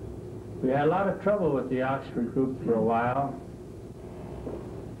 We had a lot of trouble with the Oxford group for a while.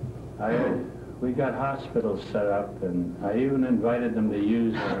 We got hospitals set up, and I even invited them to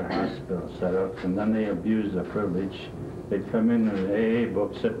use our hospital setups, and then they abused the privilege. They'd come in with an AA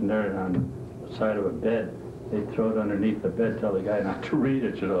book sitting there on the side of a bed. They'd throw it underneath the bed, tell the guy not to read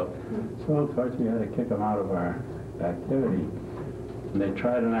it, you know. So, of course, we had to kick them out of our activity. And they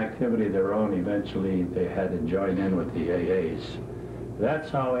tried an activity of their own. Eventually, they had to join in with the AAs. That's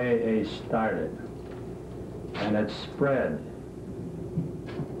how AA started, and it spread.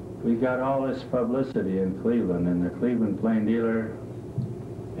 We got all this publicity in Cleveland, in the Cleveland Plain Dealer,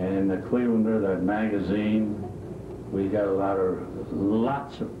 and in the Clevelander, that magazine, we got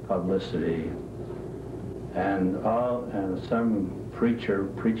lots of publicity, and some preacher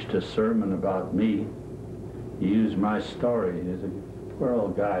preached a sermon about me. He used my story. He's a poor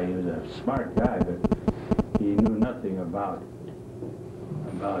old guy. He was a smart guy, but he knew nothing about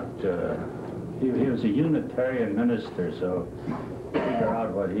he was a Unitarian minister, so figure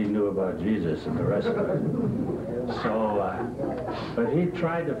out what he knew about Jesus and the rest of it. So, but he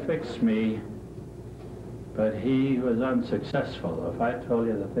tried to fix me, but he was unsuccessful. If I told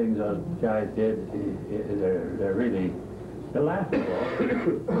you the things those guys did, they're laughable,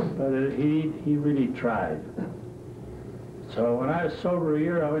 but he really tried. So when I was sober a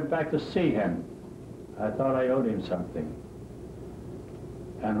year, I went back to see him. I thought I owed him something.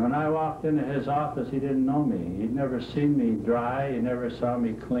 And when I walked into his office, he didn't know me. He'd never seen me dry. He never saw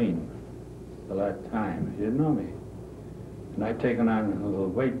me clean till that time. He didn't know me. And I'd taken on a little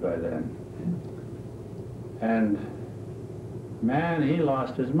weight by then. And man, he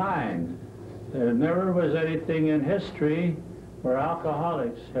lost his mind. There never was anything in history where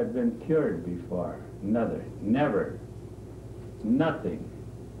alcoholics had been cured before. Never. Nothing.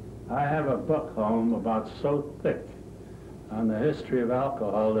 I have a book home about so thick on the history of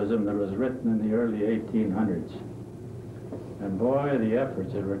alcoholism that was written in the early 1800s. And boy, the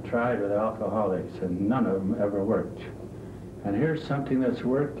efforts that were tried with alcoholics, and none of them ever worked. And here's something that's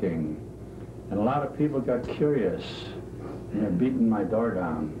working. And a lot of people got curious, and they're beating my door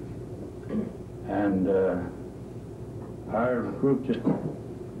down. And our group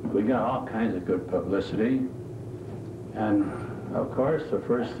we got all kinds of good publicity. And of course, the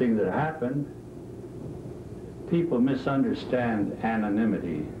first thing that happened, people misunderstand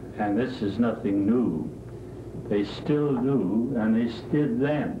anonymity, and this is nothing new. They still do, and they did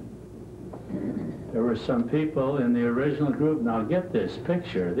then. There were some people in the original group. Now get this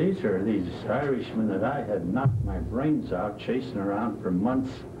picture. These are these Irishmen that I had knocked my brains out chasing around for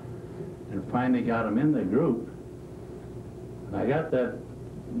months, and finally got them in the group. And I got that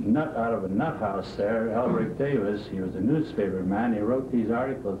nut out of a nut house there, Elric Davis. He was a newspaper man. He wrote these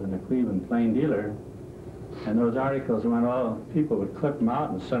articles in the Cleveland Plain Dealer. And those articles went people would clip them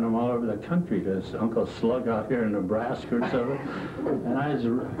out and send them all over the country to his Uncle Slug out here in Nebraska or something. And I was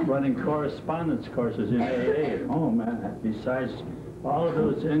running correspondence courses in AA at home, and besides all of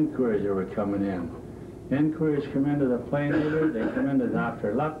those inquiries that were coming in. Inquiries come into the Plain Dealer, they come into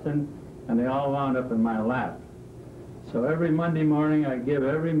Dr. Lupton, and they all wound up in my lap. So every Monday morning I give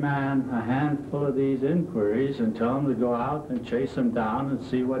every man a handful of these inquiries and tell him to go out and chase them down and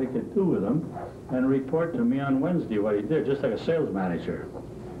see what he could do with them and report to me on Wednesday what he did, just like a sales manager.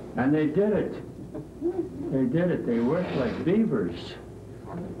 And they did it. They did it. They worked like beavers.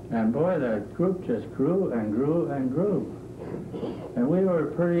 And boy, that group just grew and grew and grew. And we were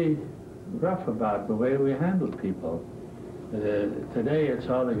pretty rough about the way we handled people. Today it's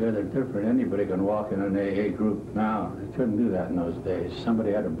altogether different. Anybody can walk in an AA group now. They couldn't do that in those days.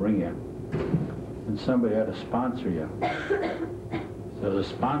 Somebody had to bring you, and somebody had to sponsor you. So the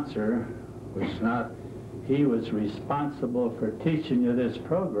sponsor was not, he was responsible for teaching you this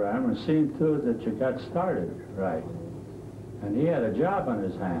program and seeing to it that you got started right. And he had a job on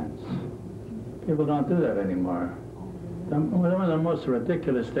his hands. People don't do that anymore. One of the most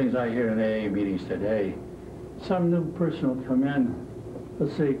ridiculous things I hear in AA meetings today, some new person will come in,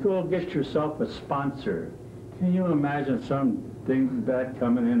 let's say, go get yourself a sponsor. Can you imagine some dingbat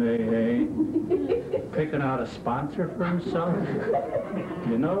coming in AA, picking out a sponsor for himself?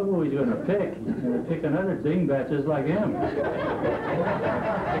 You know who he's going to pick. He's going to pick another dingbat just like him.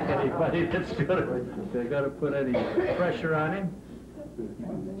 Anybody that's going to put any pressure on him?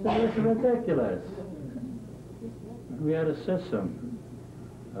 So it's ridiculous. We had a system.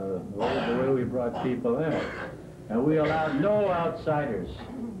 The way we brought people in. And we allowed no outsiders.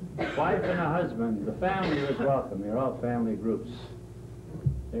 Wife and a husband, the family was welcome. They're all family groups.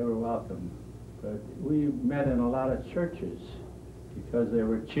 They were welcome. But we met in a lot of churches because they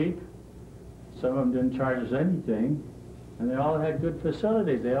were cheap. Some of them didn't charge us anything. And they all had good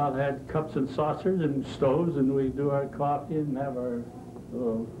facilities. They all had cups and saucers and stoves, and we'd do our coffee and have our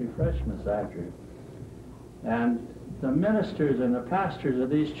little refreshments after. And the ministers and the pastors of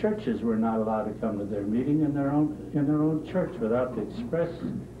these churches were not allowed to come to their meeting in their own church without the express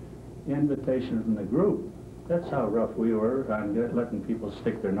invitation from the group. That's how rough we were on letting people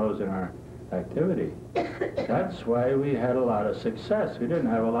stick their nose in our activity. That's why we had a lot of success. We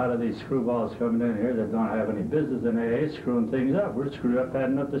didn't have a lot of these screwballs coming in here that don't have any business in AA screwing things up. We're screwed up bad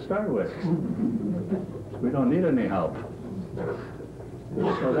enough to start with. We don't need any help.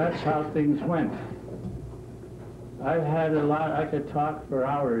 So that's how things went. I've had a lot, I could talk for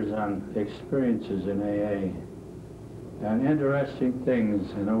hours on experiences in AA. and interesting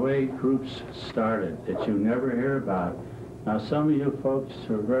things and the way groups started that you never hear about. Now, some of you folks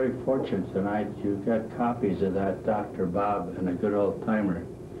are very fortunate tonight. You got copies of that Dr. Bob and a good old timer.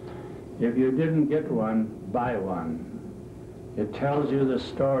 If you didn't get one, buy one. It tells you the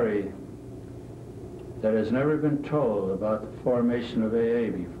story that has never been told about the formation of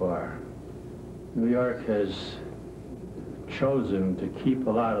AA before. New York has chosen to keep a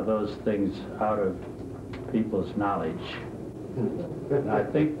lot of those things out of people's knowledge. And I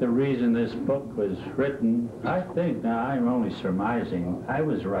think the reason this book was written, now I'm only surmising, I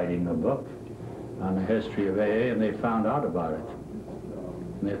was writing a book on the history of AA and they found out about it.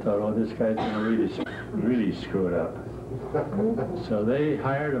 And they thought, oh, this guy's going to really screw it up. So they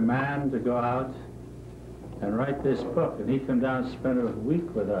hired a man to go out and write this book. And he came down and spent a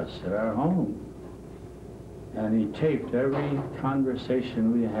week with us at our home. And he taped every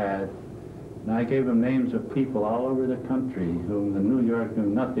conversation we had. And I gave him names of people all over the country whom the New York knew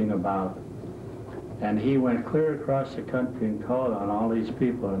nothing about. And he went clear across the country and called on all these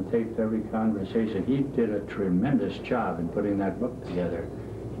people and taped every conversation. He did a tremendous job in putting that book together.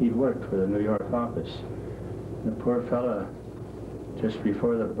 He'd worked for the New York office. The poor fella, just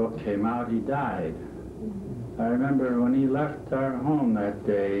before the book came out, he died. I remember when he left our home that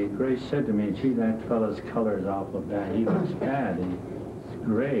day, Grace said to me, gee, that fella's color's awful bad. He looks bad. He's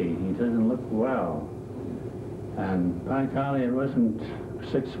gray. He doesn't look well. And by golly, it wasn't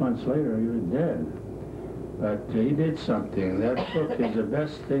 6 months later, he was dead. But he did something. That book is the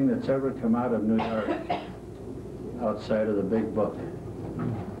best thing that's ever come out of New York outside of the big book.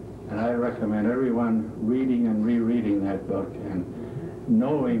 And I recommend everyone reading and rereading that book and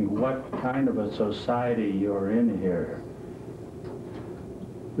knowing what kind of a society you're in here.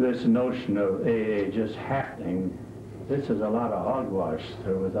 This notion of AA just happening, this is a lot of hogwash.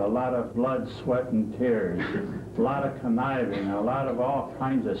 There was a lot of blood, sweat, and tears, a lot of conniving, a lot of all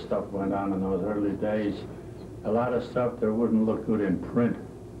kinds of stuff went on in those early days. A lot of stuff that wouldn't look good in print,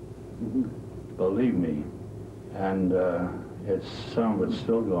 believe me. And some of it's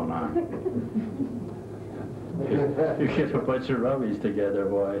still going on. You get a bunch of rubbish together,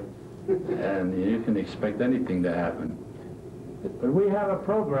 boy, and you can expect anything to happen. But we have a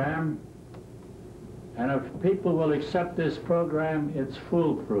program, and if people will accept this program, it's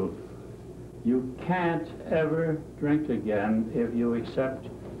foolproof. You can't ever drink again if you accept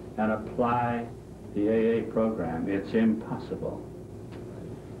and apply the AA program. It's impossible.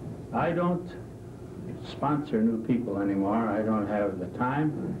 I don't sponsor new people anymore. I don't have the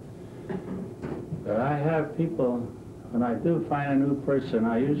time. But I have people, when I do find a new person,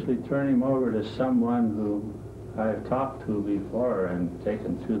 I usually turn him over to someone who I've talked to before and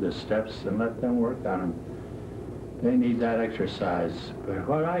taken through the steps and let them work on him. They need that exercise. But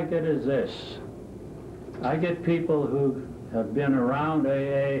what I get is this. I get people who have been around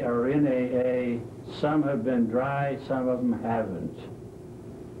AA or in AA. Some have been dry, some of them haven't,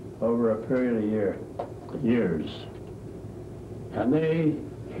 over a period of years. And they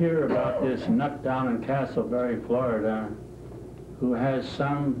hear about this nut down in Castleberry, Florida, who has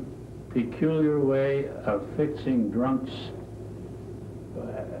some peculiar way of fixing drunks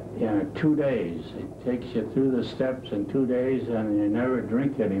in 2 days. It takes you through the steps in 2 days and you never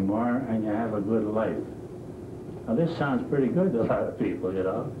drink anymore and you have a good life. Now this sounds pretty good to a lot of people, you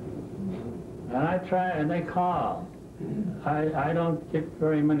know. And I try, and they call. I don't get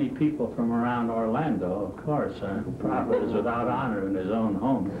very many people from around Orlando, of course. A prophet is without honor in his own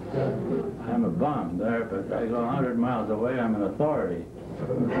home. I'm a bum there, but I go 100 miles away, I'm an authority.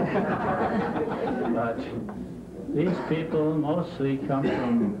 But these people mostly come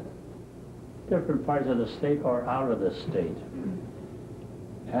from different parts of the state or out of the state.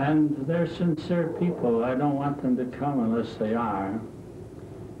 And they're sincere people. I don't want them to come unless they are.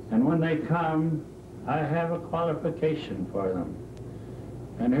 And when they come, I have a qualification for them.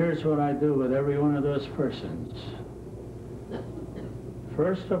 And here's what I do with every one of those persons.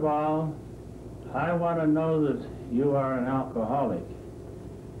 First of all, I want to know that you are an alcoholic.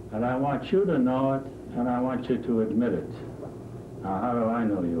 And I want you to know it, and I want you to admit it. Now, how do I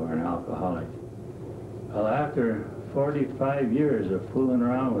know you are an alcoholic? Well, after 45 years of fooling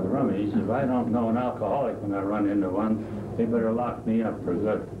around with rummies, if I don't know an alcoholic when I run into one, they better lock me up for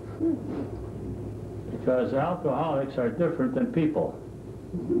good. Because alcoholics are different than people.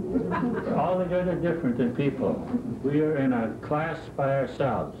 Altogether different than people. We are in a class by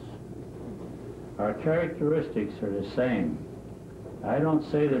ourselves. Our characteristics are the same. I don't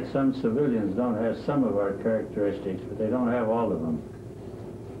say that some civilians don't have some of our characteristics, but they don't have all of them.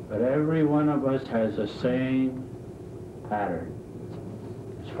 But every one of us has the same pattern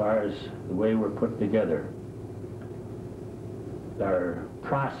as far as the way we're put together. their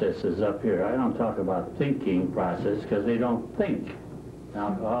processes up here. I don't talk about thinking process because they don't think.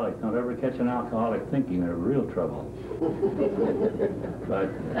 Alcoholics don't ever catch an alcoholic thinking. They're in real trouble.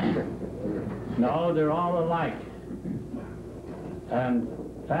 But no, they're all alike. And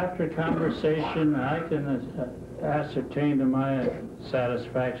after conversation, I can ascertain to my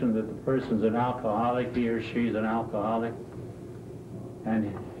satisfaction that the person's an alcoholic, he or she's an alcoholic,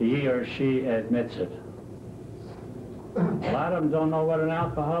 and he or she admits it. A lot of them don't know what an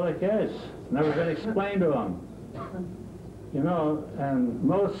alcoholic is. It's never been explained to them. You know, and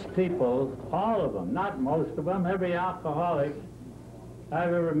most people, all of them, not most of them, every alcoholic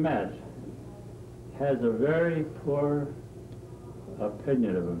I've ever met has a very poor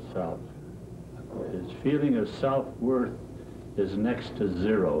opinion of himself. His feeling of self-worth is next to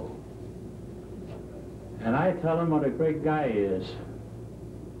zero. And I tell him what a great guy he is,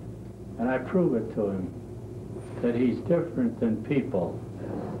 and I prove it to him, that he's different than people.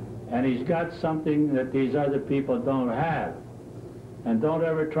 And he's got something that these other people don't have. And don't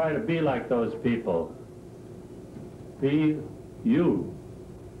ever try to be like those people. Be you.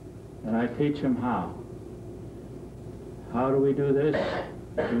 And I teach him how. How do we do this?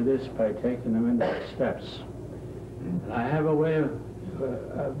 Do this by taking them into steps. And I have a way of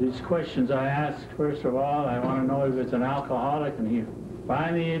these questions I ask. First of all, I want to know if it's an alcoholic, and he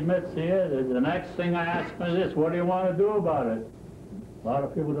finally admits he is. The next thing I ask him is this: what do you want to do about it? A lot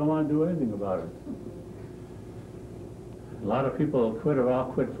of people don't want to do anything about it. A lot of people will quit, or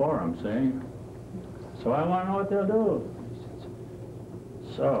I'll quit for them, see? So I want to know what they'll do.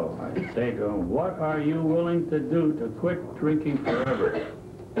 So I say to them, what are you willing to do to quit drinking forever?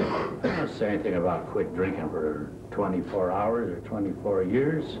 I don't say anything about quit drinking for 24 hours or 24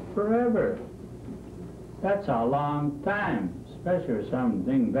 years. Forever. That's a long time, especially for some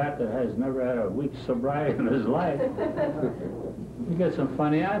dingbat that has never had a week's sobriety in his life. You get some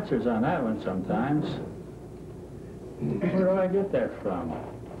funny answers on that one sometimes. Where do I get that from?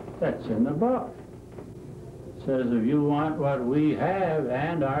 That's in the book. It says if you want what we have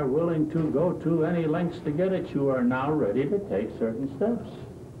and are willing to go to any lengths to get it, you are now ready to take certain steps.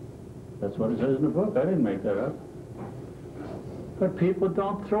 That's what it says in the book. I didn't make that up. But people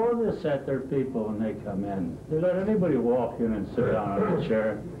don't throw this at their people when they come in. They let anybody walk in and sit down on a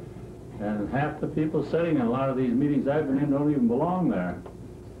chair. And half the people sitting in a lot of these meetings I've been in don't even belong there.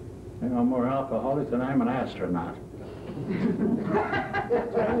 They know more alcoholics than I'm an astronaut.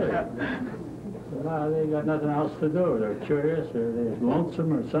 They got nothing else to do. They're curious, or they're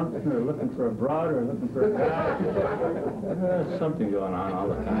lonesome or something, or looking for a broad, or looking for a guy. There's something going on all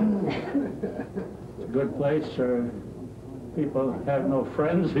the time. It's a good place where people have no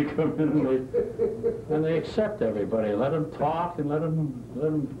friends. They come in and they accept everybody. Let them talk and let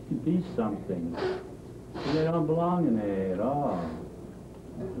them be something. And they don't belong in AA at all.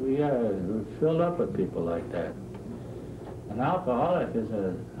 We're filled up with people like that. An alcoholic is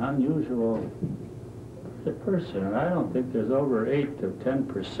an unusual person, and I don't think there's over 8 to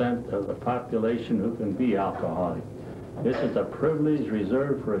 10% of the population who can be alcoholic. This is a privilege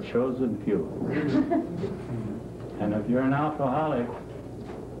reserved for a chosen few. And if you're an alcoholic,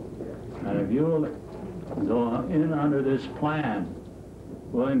 and if you'll go in under this plan,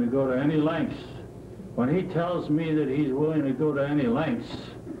 willing to go to any lengths, when he tells me that he's willing to go to any lengths,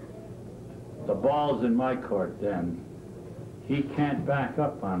 the ball's in my court then. He can't back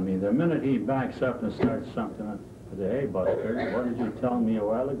up on me. The minute he backs up and starts something, I say, hey, Buster, what did you tell me a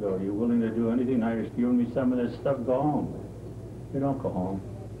while ago? Are you willing to do anything? Now you're giving me some of this stuff. Go home. You don't go home.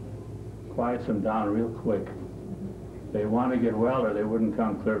 Quiets them down real quick. They want to get well, or they wouldn't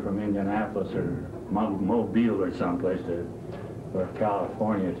come clear from Indianapolis or Mobile or someplace or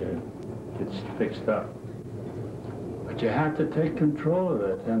California to get fixed up. But you have to take control of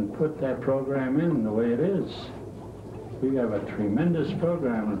it and put that program in the way it is. We have a tremendous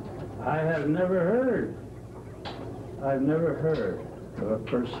program. I've never heard of a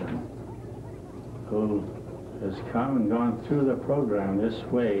person who has come and gone through the program this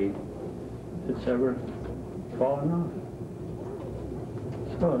way that's ever fallen off.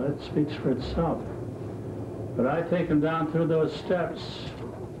 So that speaks for itself. But I take them down through those steps,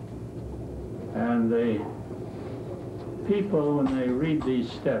 and the people, when they read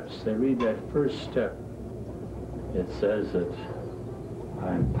these steps, they read that first step. It says that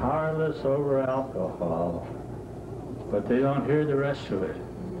I'm powerless over alcohol, but they don't hear the rest of it.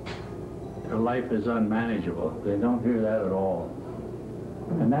 Their life is unmanageable. They don't hear that at all.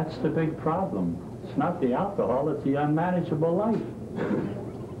 And that's the big problem. It's not the alcohol, it's the unmanageable life.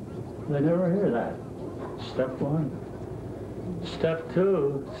 They never hear that. Step one. Step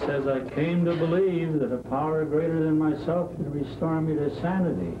 2 says, I came to believe that a power greater than myself could restore me to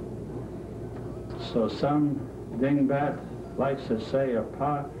sanity. So some dingbat likes to say a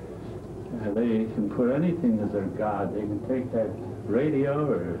power, they can put anything as their God. They can take that radio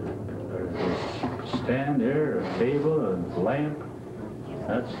or a stand here, or a table, a lamp.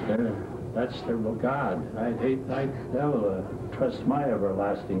 That's their God. I'd never trust my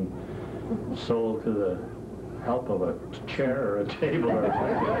everlasting soul to the help of a chair or a table or a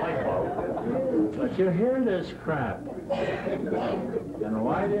light bulb. But you hear this crap. And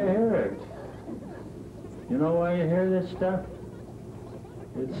why do you hear it? You know why you hear this stuff?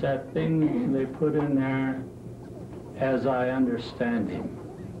 It's that thing they put in there, as I understand him.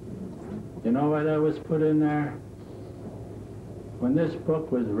 You know why that was put in there? When this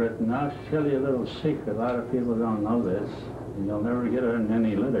book was written, I'll tell you a little secret. A lot of people don't know this, and you'll never get it in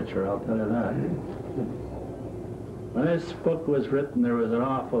any literature, I'll tell you that. When this book was written, there was an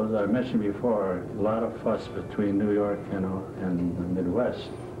awful, as I mentioned before, a lot of fuss between New York and the Midwest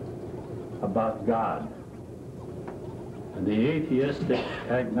about God. And the atheistic,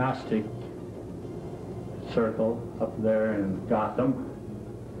 agnostic circle up there in Gotham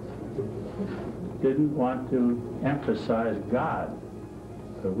didn't want to emphasize God.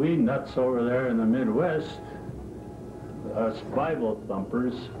 But we nuts over there in the Midwest, us Bible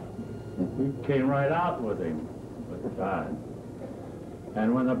thumpers, we came right out with him, with God.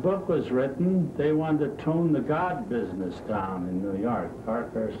 And when the book was written, they wanted to tone the God business down in New York,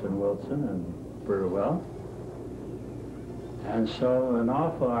 Parkhurst and Wilson and Burwell. And so an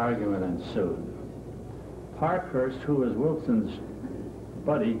awful argument ensued. Parkhurst, who was Wilson's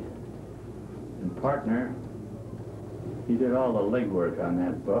buddy and partner, he did all the legwork on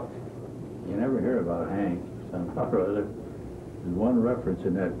that book. You never hear about Hank somehow or other. There's one reference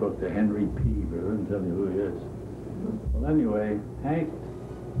in that book to Henry P., but I wouldn't tell you who he is. Well, anyway, Hank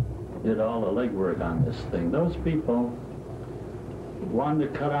did all the legwork on this thing. Those people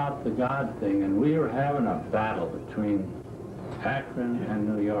wanted to cut out the God thing, and we were having a battle between Akron and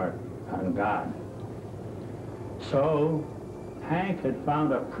New York on God. So Hank had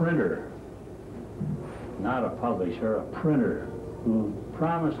found a printer, not a publisher, a printer, who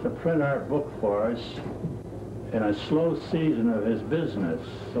promised to print our book for us in a slow season of his business.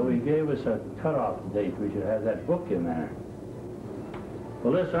 So he gave us a cutoff date. We should have that book in there.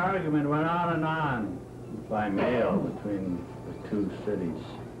 Well, this argument went on by mail between the two cities.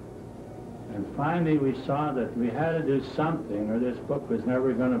 And finally we saw that we had to do something or this book was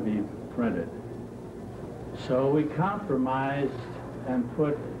never going to be printed. So we compromised and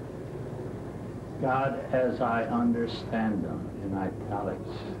put God as I understand them in italics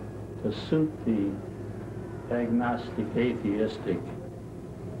to suit the agnostic, atheistic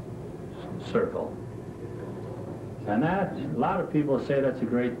circle. And that, a lot of people say that's a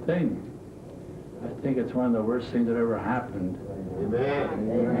great thing. I think it's one of the worst things that ever happened.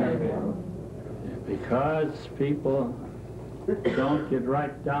 Amen. Because people don't get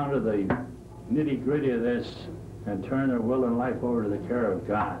right down to the nitty-gritty of this and turn their will and life over to the care of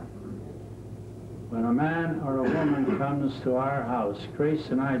God. When a man or a woman comes to our house, Grace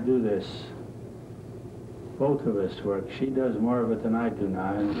and I do this. Both of us work. She does more of it than I do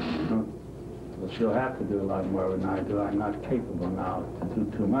now. And, well, she'll have to do a lot more than I do. I'm not capable now to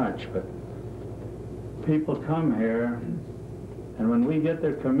do too much. But people come here, and when we get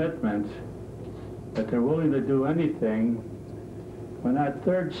their commitment that they're willing to do anything, when that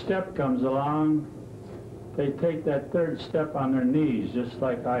third step comes along, they take that third step on their knees, just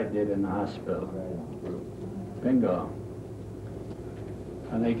like I did in the hospital. Bingo.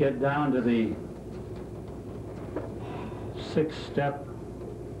 And they get down to the sixth step,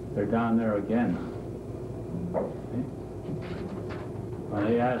 they're down there again. When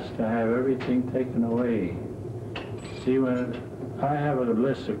they ask to have everything taken away. See, when I have a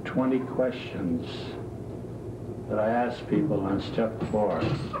list of 20 questions that I ask people on step 4.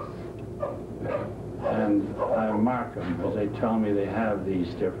 And I mark them because they tell me they have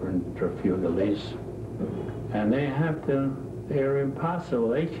these different trafugales. And they have to, they're impossible.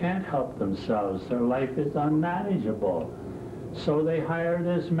 They can't help themselves. Their life is unmanageable. So they hire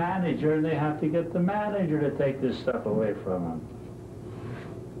this manager, and they have to get the manager to take this stuff away from them.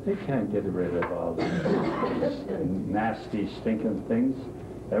 They can't get rid of all these nasty, stinking things.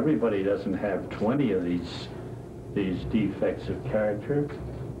 Everybody doesn't have 20 of these defects of character.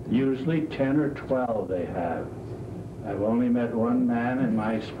 Usually 10 or 12 they have. I've only met one man in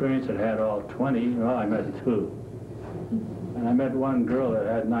my experience that had all 20. Well, I met 2. And I met one girl that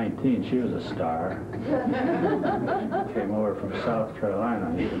had 19. She was a star. Came over from South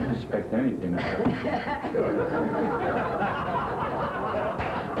Carolina. You didn't expect anything of her.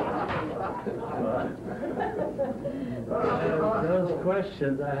 Those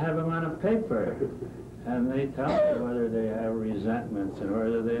questions, I have them on a paper. And they tell me whether they have resentments and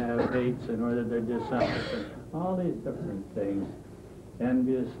whether they have hates and whether they're dishonest and all these different things.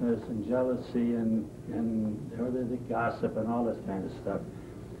 Enviousness and jealousy and whether they gossip and all this kind of stuff.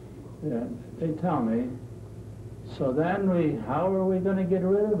 They tell me. So then how are we going to get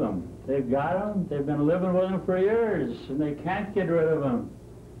rid of them? They've got them. They've been living with them for years and they can't get rid of them.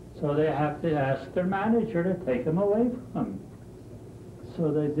 So they have to ask their manager to take them away from them.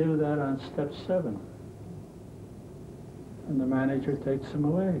 So they do that on step 7. And the manager takes them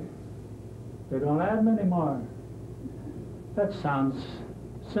away. They don't have them anymore. That sounds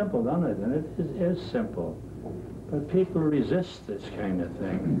simple, doesn't it? And it is simple. But people resist this kind of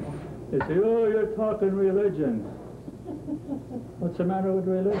thing. They say, oh, you're talking religion. What's the matter with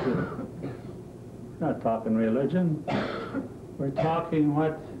religion? We're not talking religion. We're talking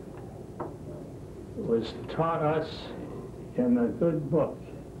what was taught us in a good book.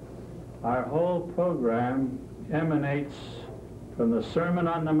 Our whole program emanates from the Sermon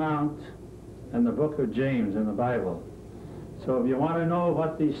on the Mount and the book of James in the Bible. So if you want to know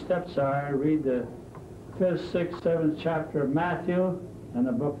what these steps are, read the 5th, 6th, 7th chapter of Matthew and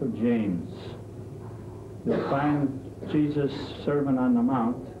the book of James. You'll find Jesus' Sermon on the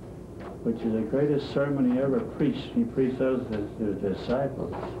Mount, which is the greatest sermon he ever preached. He preached those to his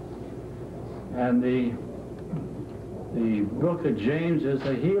disciples. And the book of James is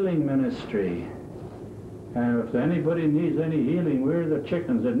a healing ministry. And if anybody needs any healing, we're the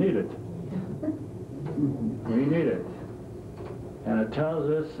chickens that need it. We need it. And it tells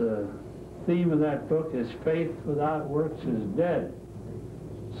us the theme of that book is faith without works is dead.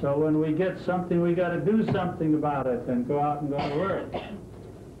 So when we get something, we got to do something about it and go out and go to work.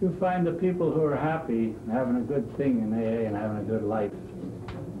 You find the people who are happy and having a good thing in AA and having a good life.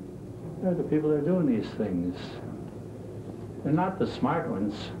 They're the people that are doing these things. They're not the smart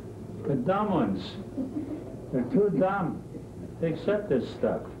ones, the dumb ones. They're too dumb to accept this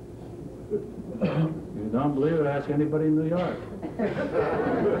stuff. You don't believe it, ask anybody in New York.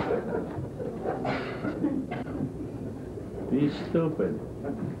 Be stupid.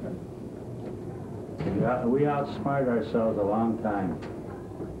 We outsmart ourselves a long time.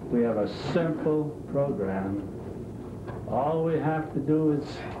 We have a simple program. All we have to do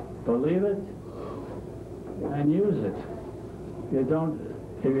is believe it and use it.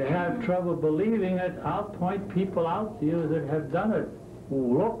 If you have trouble believing it, I'll point people out to you that have done it.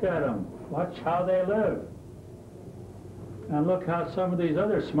 Look at them. Watch how they live. And look how some of these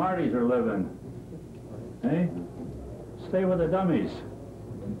other smarties are living. Eh? Stay with the dummies.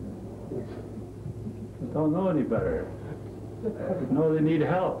 They don't know any better. They know they need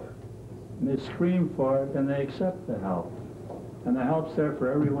help. And they scream for it and they accept the help. And the help's there for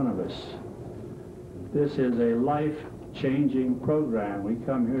every one of us. This is a life-changing program. We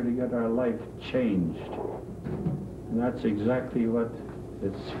come here to get our life changed. And that's exactly what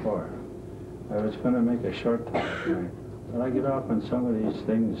it's for. I was going to make a short talk tonight, but I get off on some of these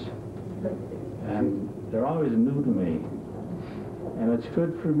things, and they're always new to me. And it's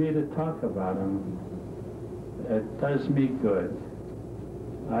good for me to talk about them. It does me good.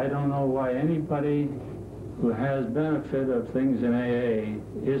 I don't know why anybody who has benefit of things in AA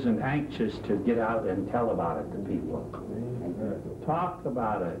isn't anxious to get out and tell about it to people. Talk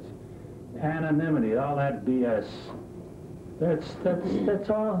about it. Anonymity, all that BS. That's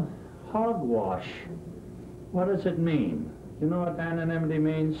all hogwash. What does it mean? You know what anonymity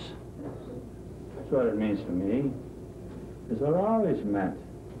means? That's what it means to me. It's what it always meant.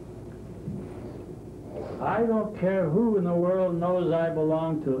 I don't care who in the world knows I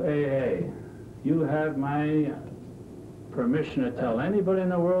belong to AA. You have my permission to tell anybody in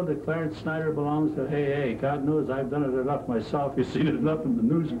the world that Clarence Snyder belongs to AA. God knows I've done it enough myself. You've seen it enough in the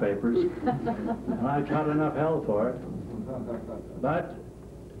newspapers. And I've got enough hell for it. But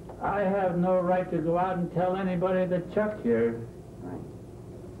I have no right to go out and tell anybody that Chuck here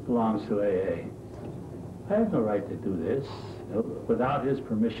belongs to AA. I have no right to do this without his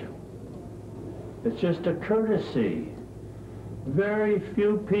permission. It's just a courtesy. Very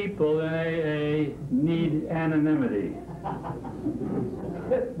few people in AA need anonymity.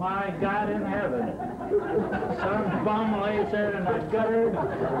 My God in heaven. Some bum lays there in a gutter 20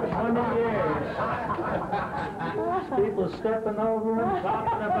 years. People stepping over him,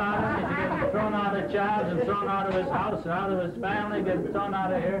 talking about him. He's getting thrown out of jobs and thrown out of his house and out of his family, getting thrown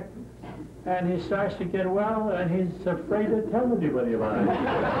out of here. And he starts to get well, and he's afraid to tell anybody about it.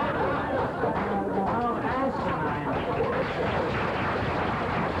 How asinine.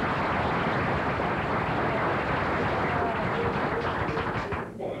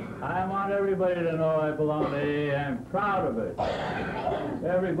 I want everybody to know I belong to AA. I'm proud of it.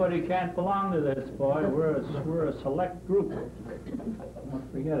 Everybody can't belong to this, boy. We're a select group.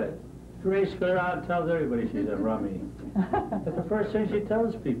 Don't forget it. Grace goes around and tells everybody she's a rummy. That's the first thing she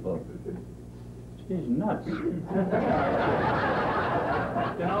tells people. She's nuts. You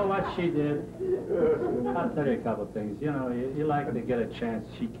know what she did? I'll tell you a couple of things. You know, you like to get a chance.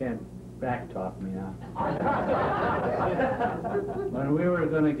 She can't backtalk me now. When we were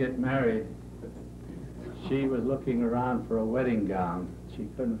going to get married, she was looking around for a wedding gown. She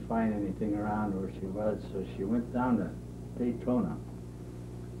couldn't find anything around where she was, so she went down to Daytona.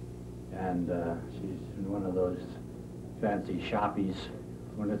 And she's in one of those fancy shoppies.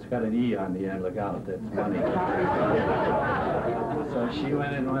 When it's got an E on the end, look out, that's money. So she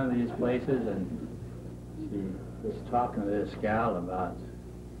went in one of these places and she was talking to this gal about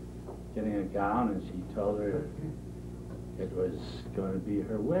getting a gown, and she told her it was going to be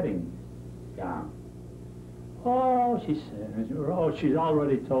her wedding gown. Oh, she said, oh, she's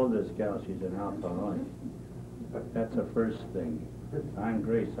already told this gal she's an alcoholic. That's the first thing. I'm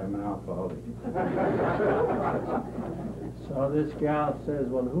Grace, I'm an alcoholic. So this gal says,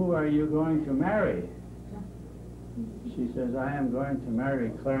 well, who are you going to marry? She says, I am going to marry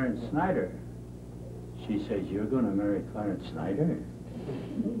Clarence Snyder. She says, you're going to marry Clarence Snyder?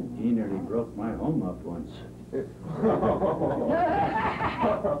 He nearly broke my home up once.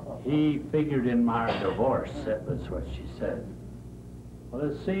 He figured in my divorce, that was what she said. Well,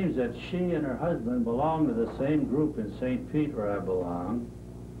 it seems that she and her husband belonged to the same group in St. Pete where I belong,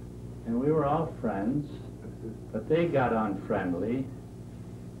 and we were all friends, but they got unfriendly,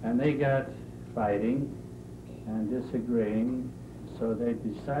 and they got fighting and disagreeing, so they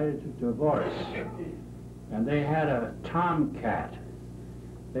decided to divorce. And they had a tomcat.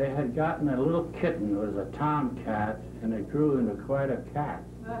 They had gotten a little kitten, it was a tomcat, and it grew into quite a cat.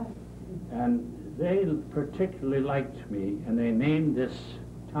 And they particularly liked me, and they named this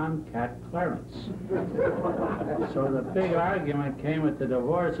tomcat Clarence. So the big argument came with the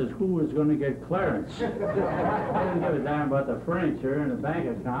divorce is who was going to get Clarence. I didn't give a damn about the furniture and the bank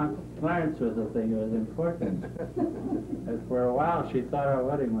account. Clarence was the thing that was important. And for a while she thought our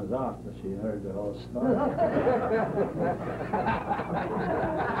wedding was off, but she heard the whole story.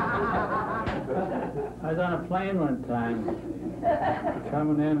 I was on a plane one time,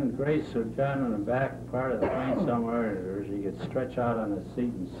 coming in, and Grace had gone in the back part of the plane somewhere where she could stretch out on the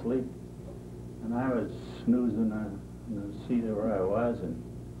seat and sleep. And I was snoozing on the seat where I was, and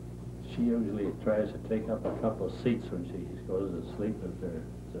she usually tries to take up a couple of seats when she goes to sleep if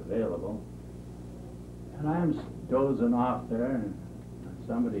it's available. And I'm dozing off there, and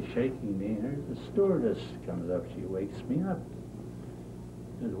somebody's shaking me, and there's a stewardess comes up. She wakes me up.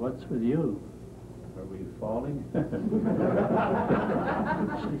 Says, what's with you? Are we falling?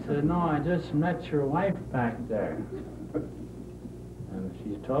 She said, no, I just met your wife back there. And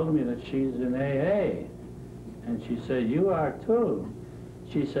she told me that she's in AA. And she said, you are too.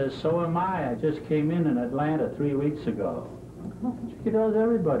 She says, so am I. I just came in Atlanta 3 weeks ago. She tells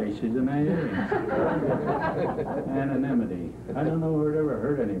everybody she's in AA. Anonymity. I don't know where it ever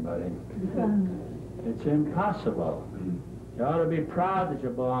hurt anybody. It's impossible. You ought to be proud that you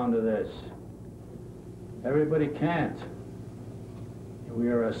belong to this. Everybody can't. We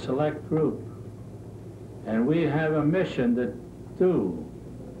are a select group, and we have a mission to do,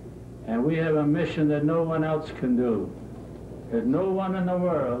 and we have a mission that no one else can do. There's no one in the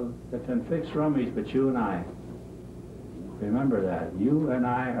world that can fix rummies but you and I. Remember that. You and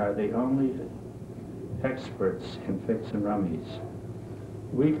I are the only experts in fixing rummies.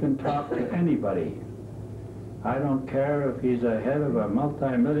 We can talk to anybody. I don't care if he's a head of a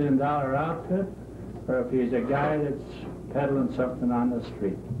multi-million-dollar outfit, or if he's a guy that's peddling something on the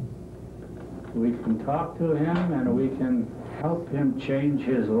street. We can talk to him, and we can help him change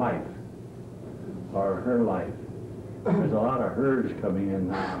his life, or her life. There's a lot of hers coming in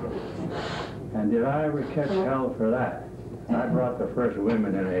now. And did I ever catch hell for that? I brought the first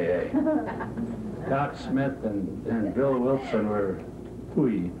women in AA. Doc Smith and Bill Wilson were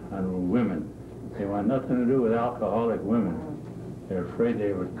phooey on women. They want nothing to do with alcoholic women. They're afraid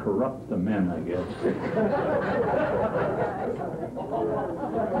they would corrupt the men, I guess. Didn't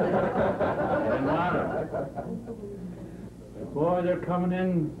want 'em. But boy, they're coming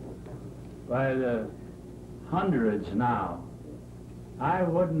in by the hundreds now. I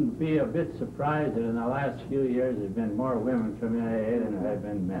wouldn't be a bit surprised that in the last few years there's been more women coming in AA than there have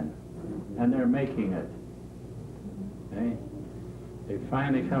been men. And they're making it. Okay? They're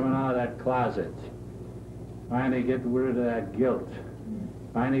finally coming out of that closet. Finally get rid of that guilt.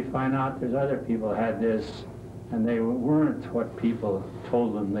 Finally find out there's other people had this and they weren't what people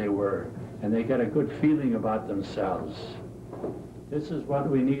told them they were. And they get a good feeling about themselves. This is what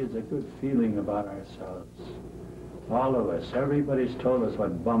we need, is a good feeling about ourselves. All of us. Everybody's told us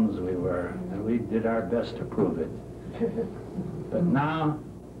what bums we were, and we did our best to prove it. But now,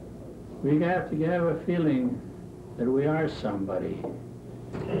 we have to have a feeling that we are somebody.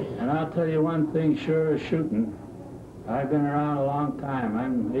 And I'll tell you one thing sure as shooting. I've been around a long time.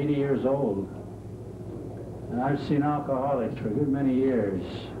 I'm 80 years old. And I've seen alcoholics for a good many years.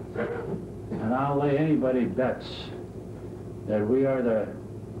 And I'll lay anybody bets that we are the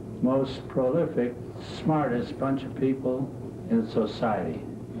most prolific, smartest bunch of people in society.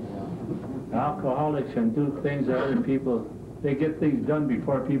 Alcoholics can do things that other people, they get things done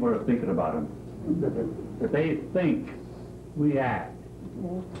before people are thinking about them. They think, we act.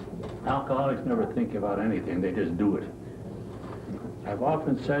 Alcoholics never think about anything, they just do it. I've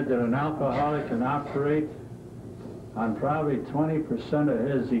often said that an alcoholic can operate on probably 20% of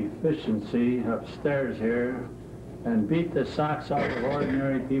his efficiency upstairs here and beat the socks off of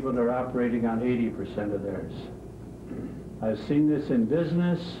ordinary people that are operating on 80% of theirs. I've seen this in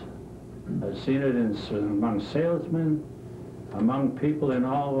business, I've seen it among salesmen, among people in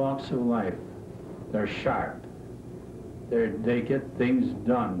all walks of life. They're sharp. They get things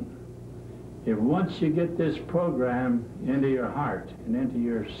done. If once you get this program into your heart and into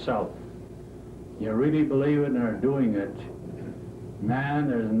yourself, you really believe it and are doing it, man,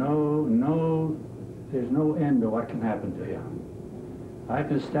 there's no end to what can happen to you. I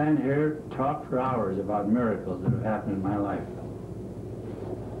can stand here, talk for hours about miracles that have happened in my life,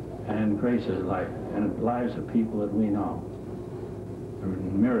 and in Grace's life, and the lives of people that we know.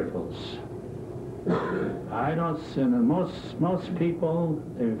 Miracles. I don't see, most people,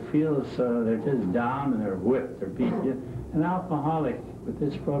 they feel so, they're just down and they're whipped, they're beat. An alcoholic with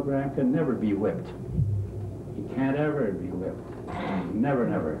this program can never be whipped. He can't ever be whipped. Never,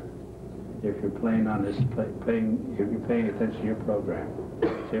 never. If you're playing on this, if you're paying attention to your program.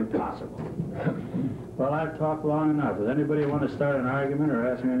 It's impossible. Well, I've talked long enough. Does anybody want to start an argument or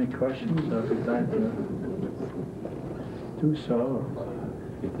ask me any questions? I'll be glad to do so.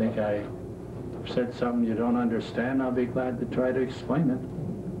 If you think I said something you don't understand, I'll be glad to try to explain it.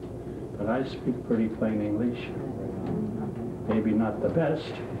 But I speak pretty plain English. Maybe not the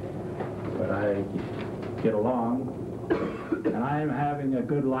best, but I get along. And I am having a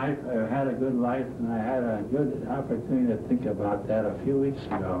good life. I've had a good life, and I had a good opportunity to think about that a few weeks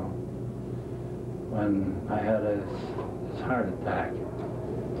ago when I had this heart attack.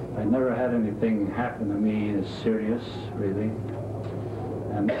 I never had anything happen to me as serious, really,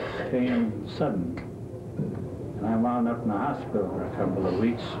 and it came sudden. And I wound up in the hospital for a couple of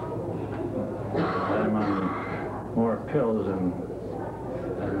weeks. I'm on more pills than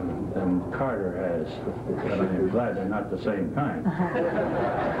Carter has, but I'm glad they're not the same kind.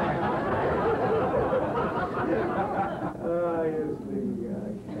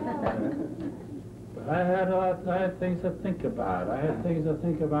 But I had things to think about. I had things to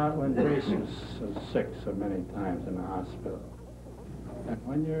think about when Grace was so sick so many times in the hospital. And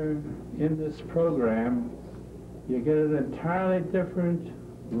when you're in this program, you get an entirely different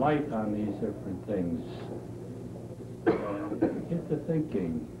light on these different things. You get to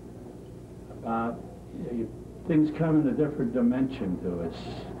thinking about, things come in a different dimension to us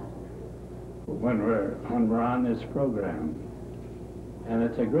when we're on this program. And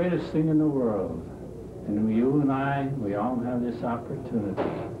it's the greatest thing in the world. And you and I, we all have this opportunity.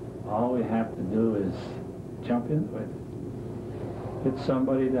 All we have to do is jump into it. Get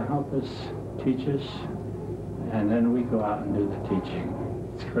somebody to help us, teach us, and then we go out and do the teaching.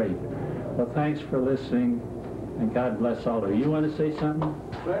 It's great. Well, thanks for listening, and God bless all of you. You want to say something?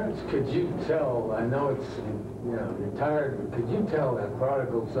 Clarence, could you tell, I know it's, you're tired, but could you tell that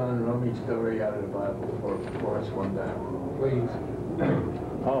prodigal son rummy story out of the Bible for us one time, please?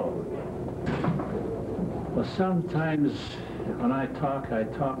 Oh. Well, sometimes when I talk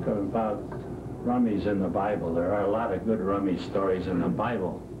about rummies in the Bible. There are a lot of good rummy stories in the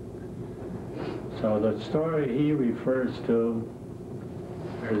Bible. So the story he refers to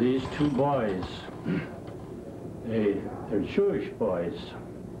are these two boys. they're Jewish boys,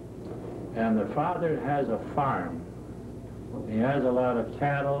 and the father has a farm. He has a lot of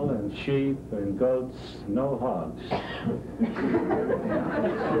cattle and sheep and goats, no hogs.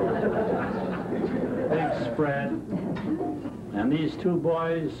 Big spread. And these two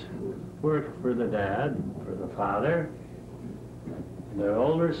boys work for the dad, for the father, the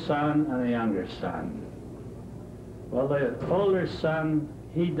older son and the younger son. Well, the older son,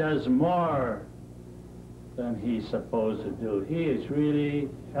 he does more than he's supposed to do. He is really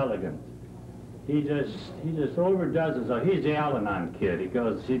elegant. He just overdoes it. So he's the Al-Anon kid. He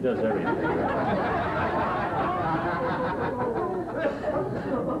does everything.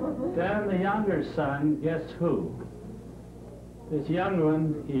 Then the younger son, guess who? This young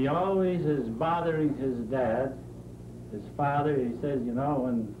one, he always is bothering his dad, his father. He says, you know,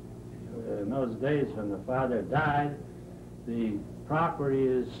 in those days when the father died, the property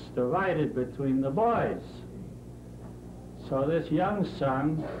is divided between the boys. So this young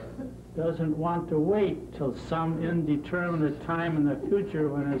son doesn't want to wait till some indeterminate time in the future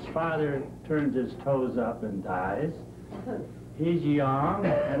when his father turns his toes up and dies. He's young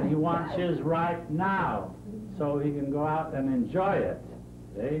and he wants his right now so he can go out and enjoy it.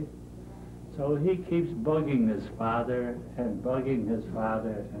 See? So he keeps bugging his father and bugging his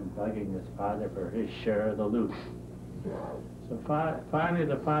father and bugging his father for his share of the loot. So finally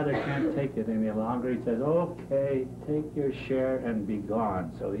the father can't take it any longer. He says, okay, take your share and be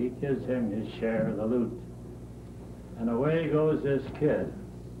gone. So he gives him his share of the loot. And away goes this kid.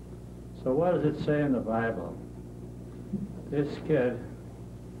 So what does it say in the Bible? This kid,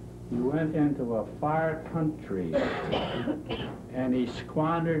 he went into a far country and he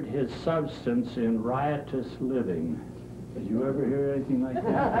squandered his substance in riotous living. Did you ever hear anything like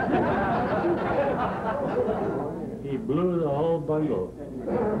that? He blew the whole bundle.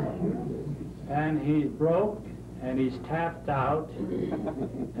 And he's broke and he's tapped out,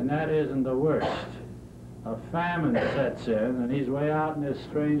 and that isn't the worst. A famine sets in and he's way out in this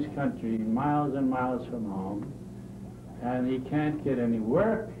strange country, miles and miles from home, and he can't get any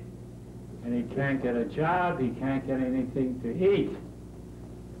work, and he can't get a job, he can't get anything to eat,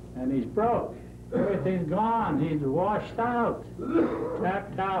 and he's broke. Everything's gone. He's washed out,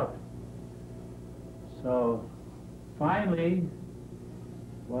 tapped out. So finally,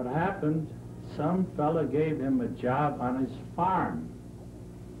 what happened, some fella gave him a job on his farm.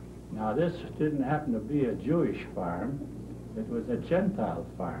 Now this didn't happen to be a Jewish farm. It was a Gentile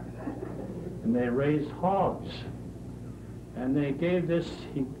farm. And they raised hogs. And they gave this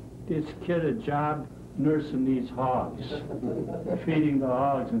kid a job nursing these hogs, feeding the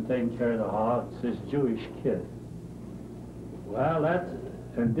hogs and taking care of the hogs, this Jewish kid. Well,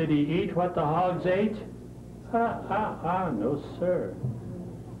 and did he eat what the hogs ate? No, sir.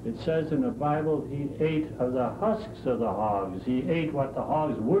 It says in the Bible he ate of the husks of the hogs. He ate what the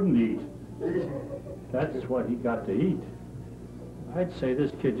hogs wouldn't eat. That's what he got to eat. I'd say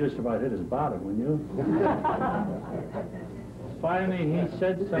this kid just about hit his bottom, wouldn't you? Finally, he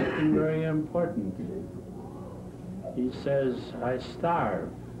said something very important. He says, I starve.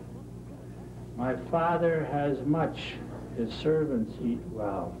 My father has much. His servants eat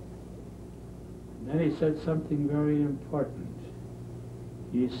well. And then he said something very important.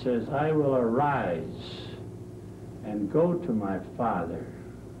 He says, I will arise and go to my father.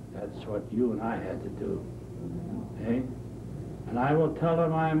 That's what you and I had to do. Okay? And I will tell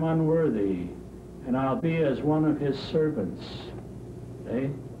him I'm unworthy, and I'll be as one of his servants.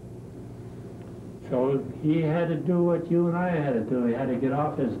 Okay? So he had to do what you and I had to do. He had to get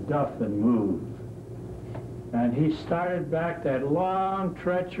off his duff and move. And he started back that long,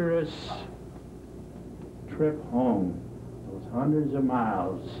 treacherous trip home. Those hundreds of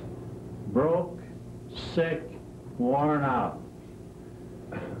miles. Broke, sick, worn out.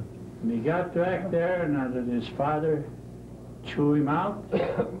 And he got back there, and did his father chew him out?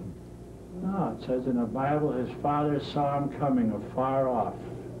 No, it says in the Bible his father saw him coming afar off.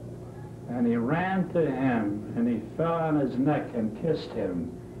 And he ran to him, and he fell on his neck and kissed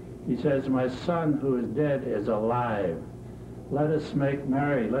him. He says, my son who is dead is alive. Let us make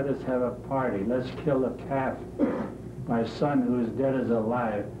merry. Let us have a party. Let's kill a calf. My son who is dead is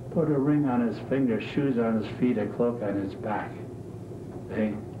alive. Put a ring on his finger, shoes on his feet, a cloak on his back.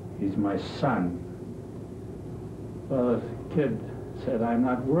 Hey, he's my son. Well, the kid said, I'm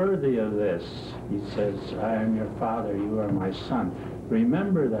not worthy of this. He says, I am your father. You are my son.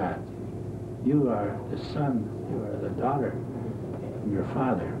 Remember that. You are the son. You are the daughter of your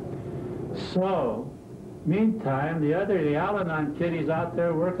father. So, meantime, the Al-Anon kid, he's out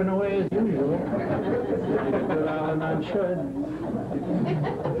there working away as usual. Like a good Al-Anon should.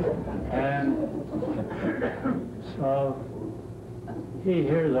 And So he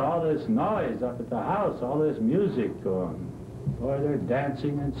hears all this noise up at the house, all this music going. Boy, they're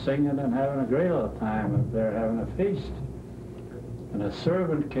dancing and singing and having a great old time up there, having a feast. And a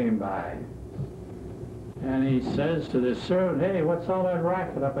servant came by. And he says to this servant, "Hey, what's all that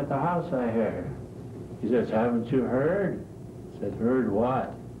racket up at the house I hear?" He says, "Haven't you heard?" He said, "Heard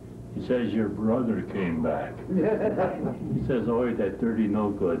what?" He says, "Your brother came back." He says, "Oh, that dirty no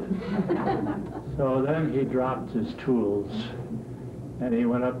good." So then he dropped his tools and he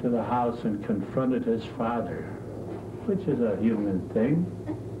went up to the house and confronted his father, which is a human thing.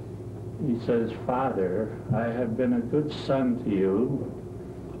 He says, "Father, I have been a good son to you.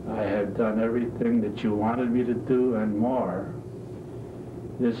 I have done everything that you wanted me to do and more.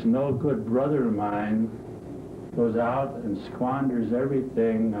 This no good brother of mine goes out and squanders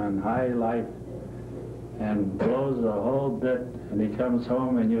everything on high life and blows the whole bit, and he comes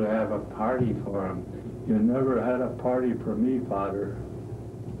home and you have a party for him. You never had a party for me, Father."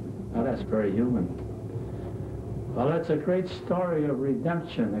 Now that's very human. Well, that's a great story of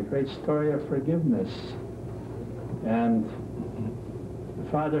redemption, a great story of forgiveness. And the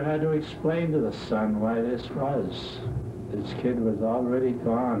father had to explain to the son why this was. This kid was already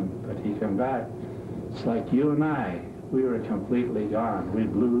gone, but he came back. It's like you and I. We were completely gone. We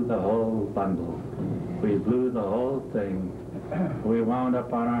blew the whole bundle. We blew the whole thing. We wound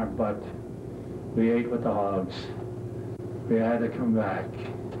up on our butt. We ate with the hogs. We had to come back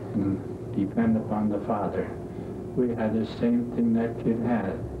and depend upon the Father. We had the same thing that kid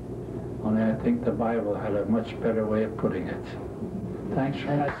had. Only I think the Bible had a much better way of putting it. Thanks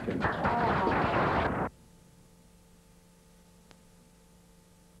for asking.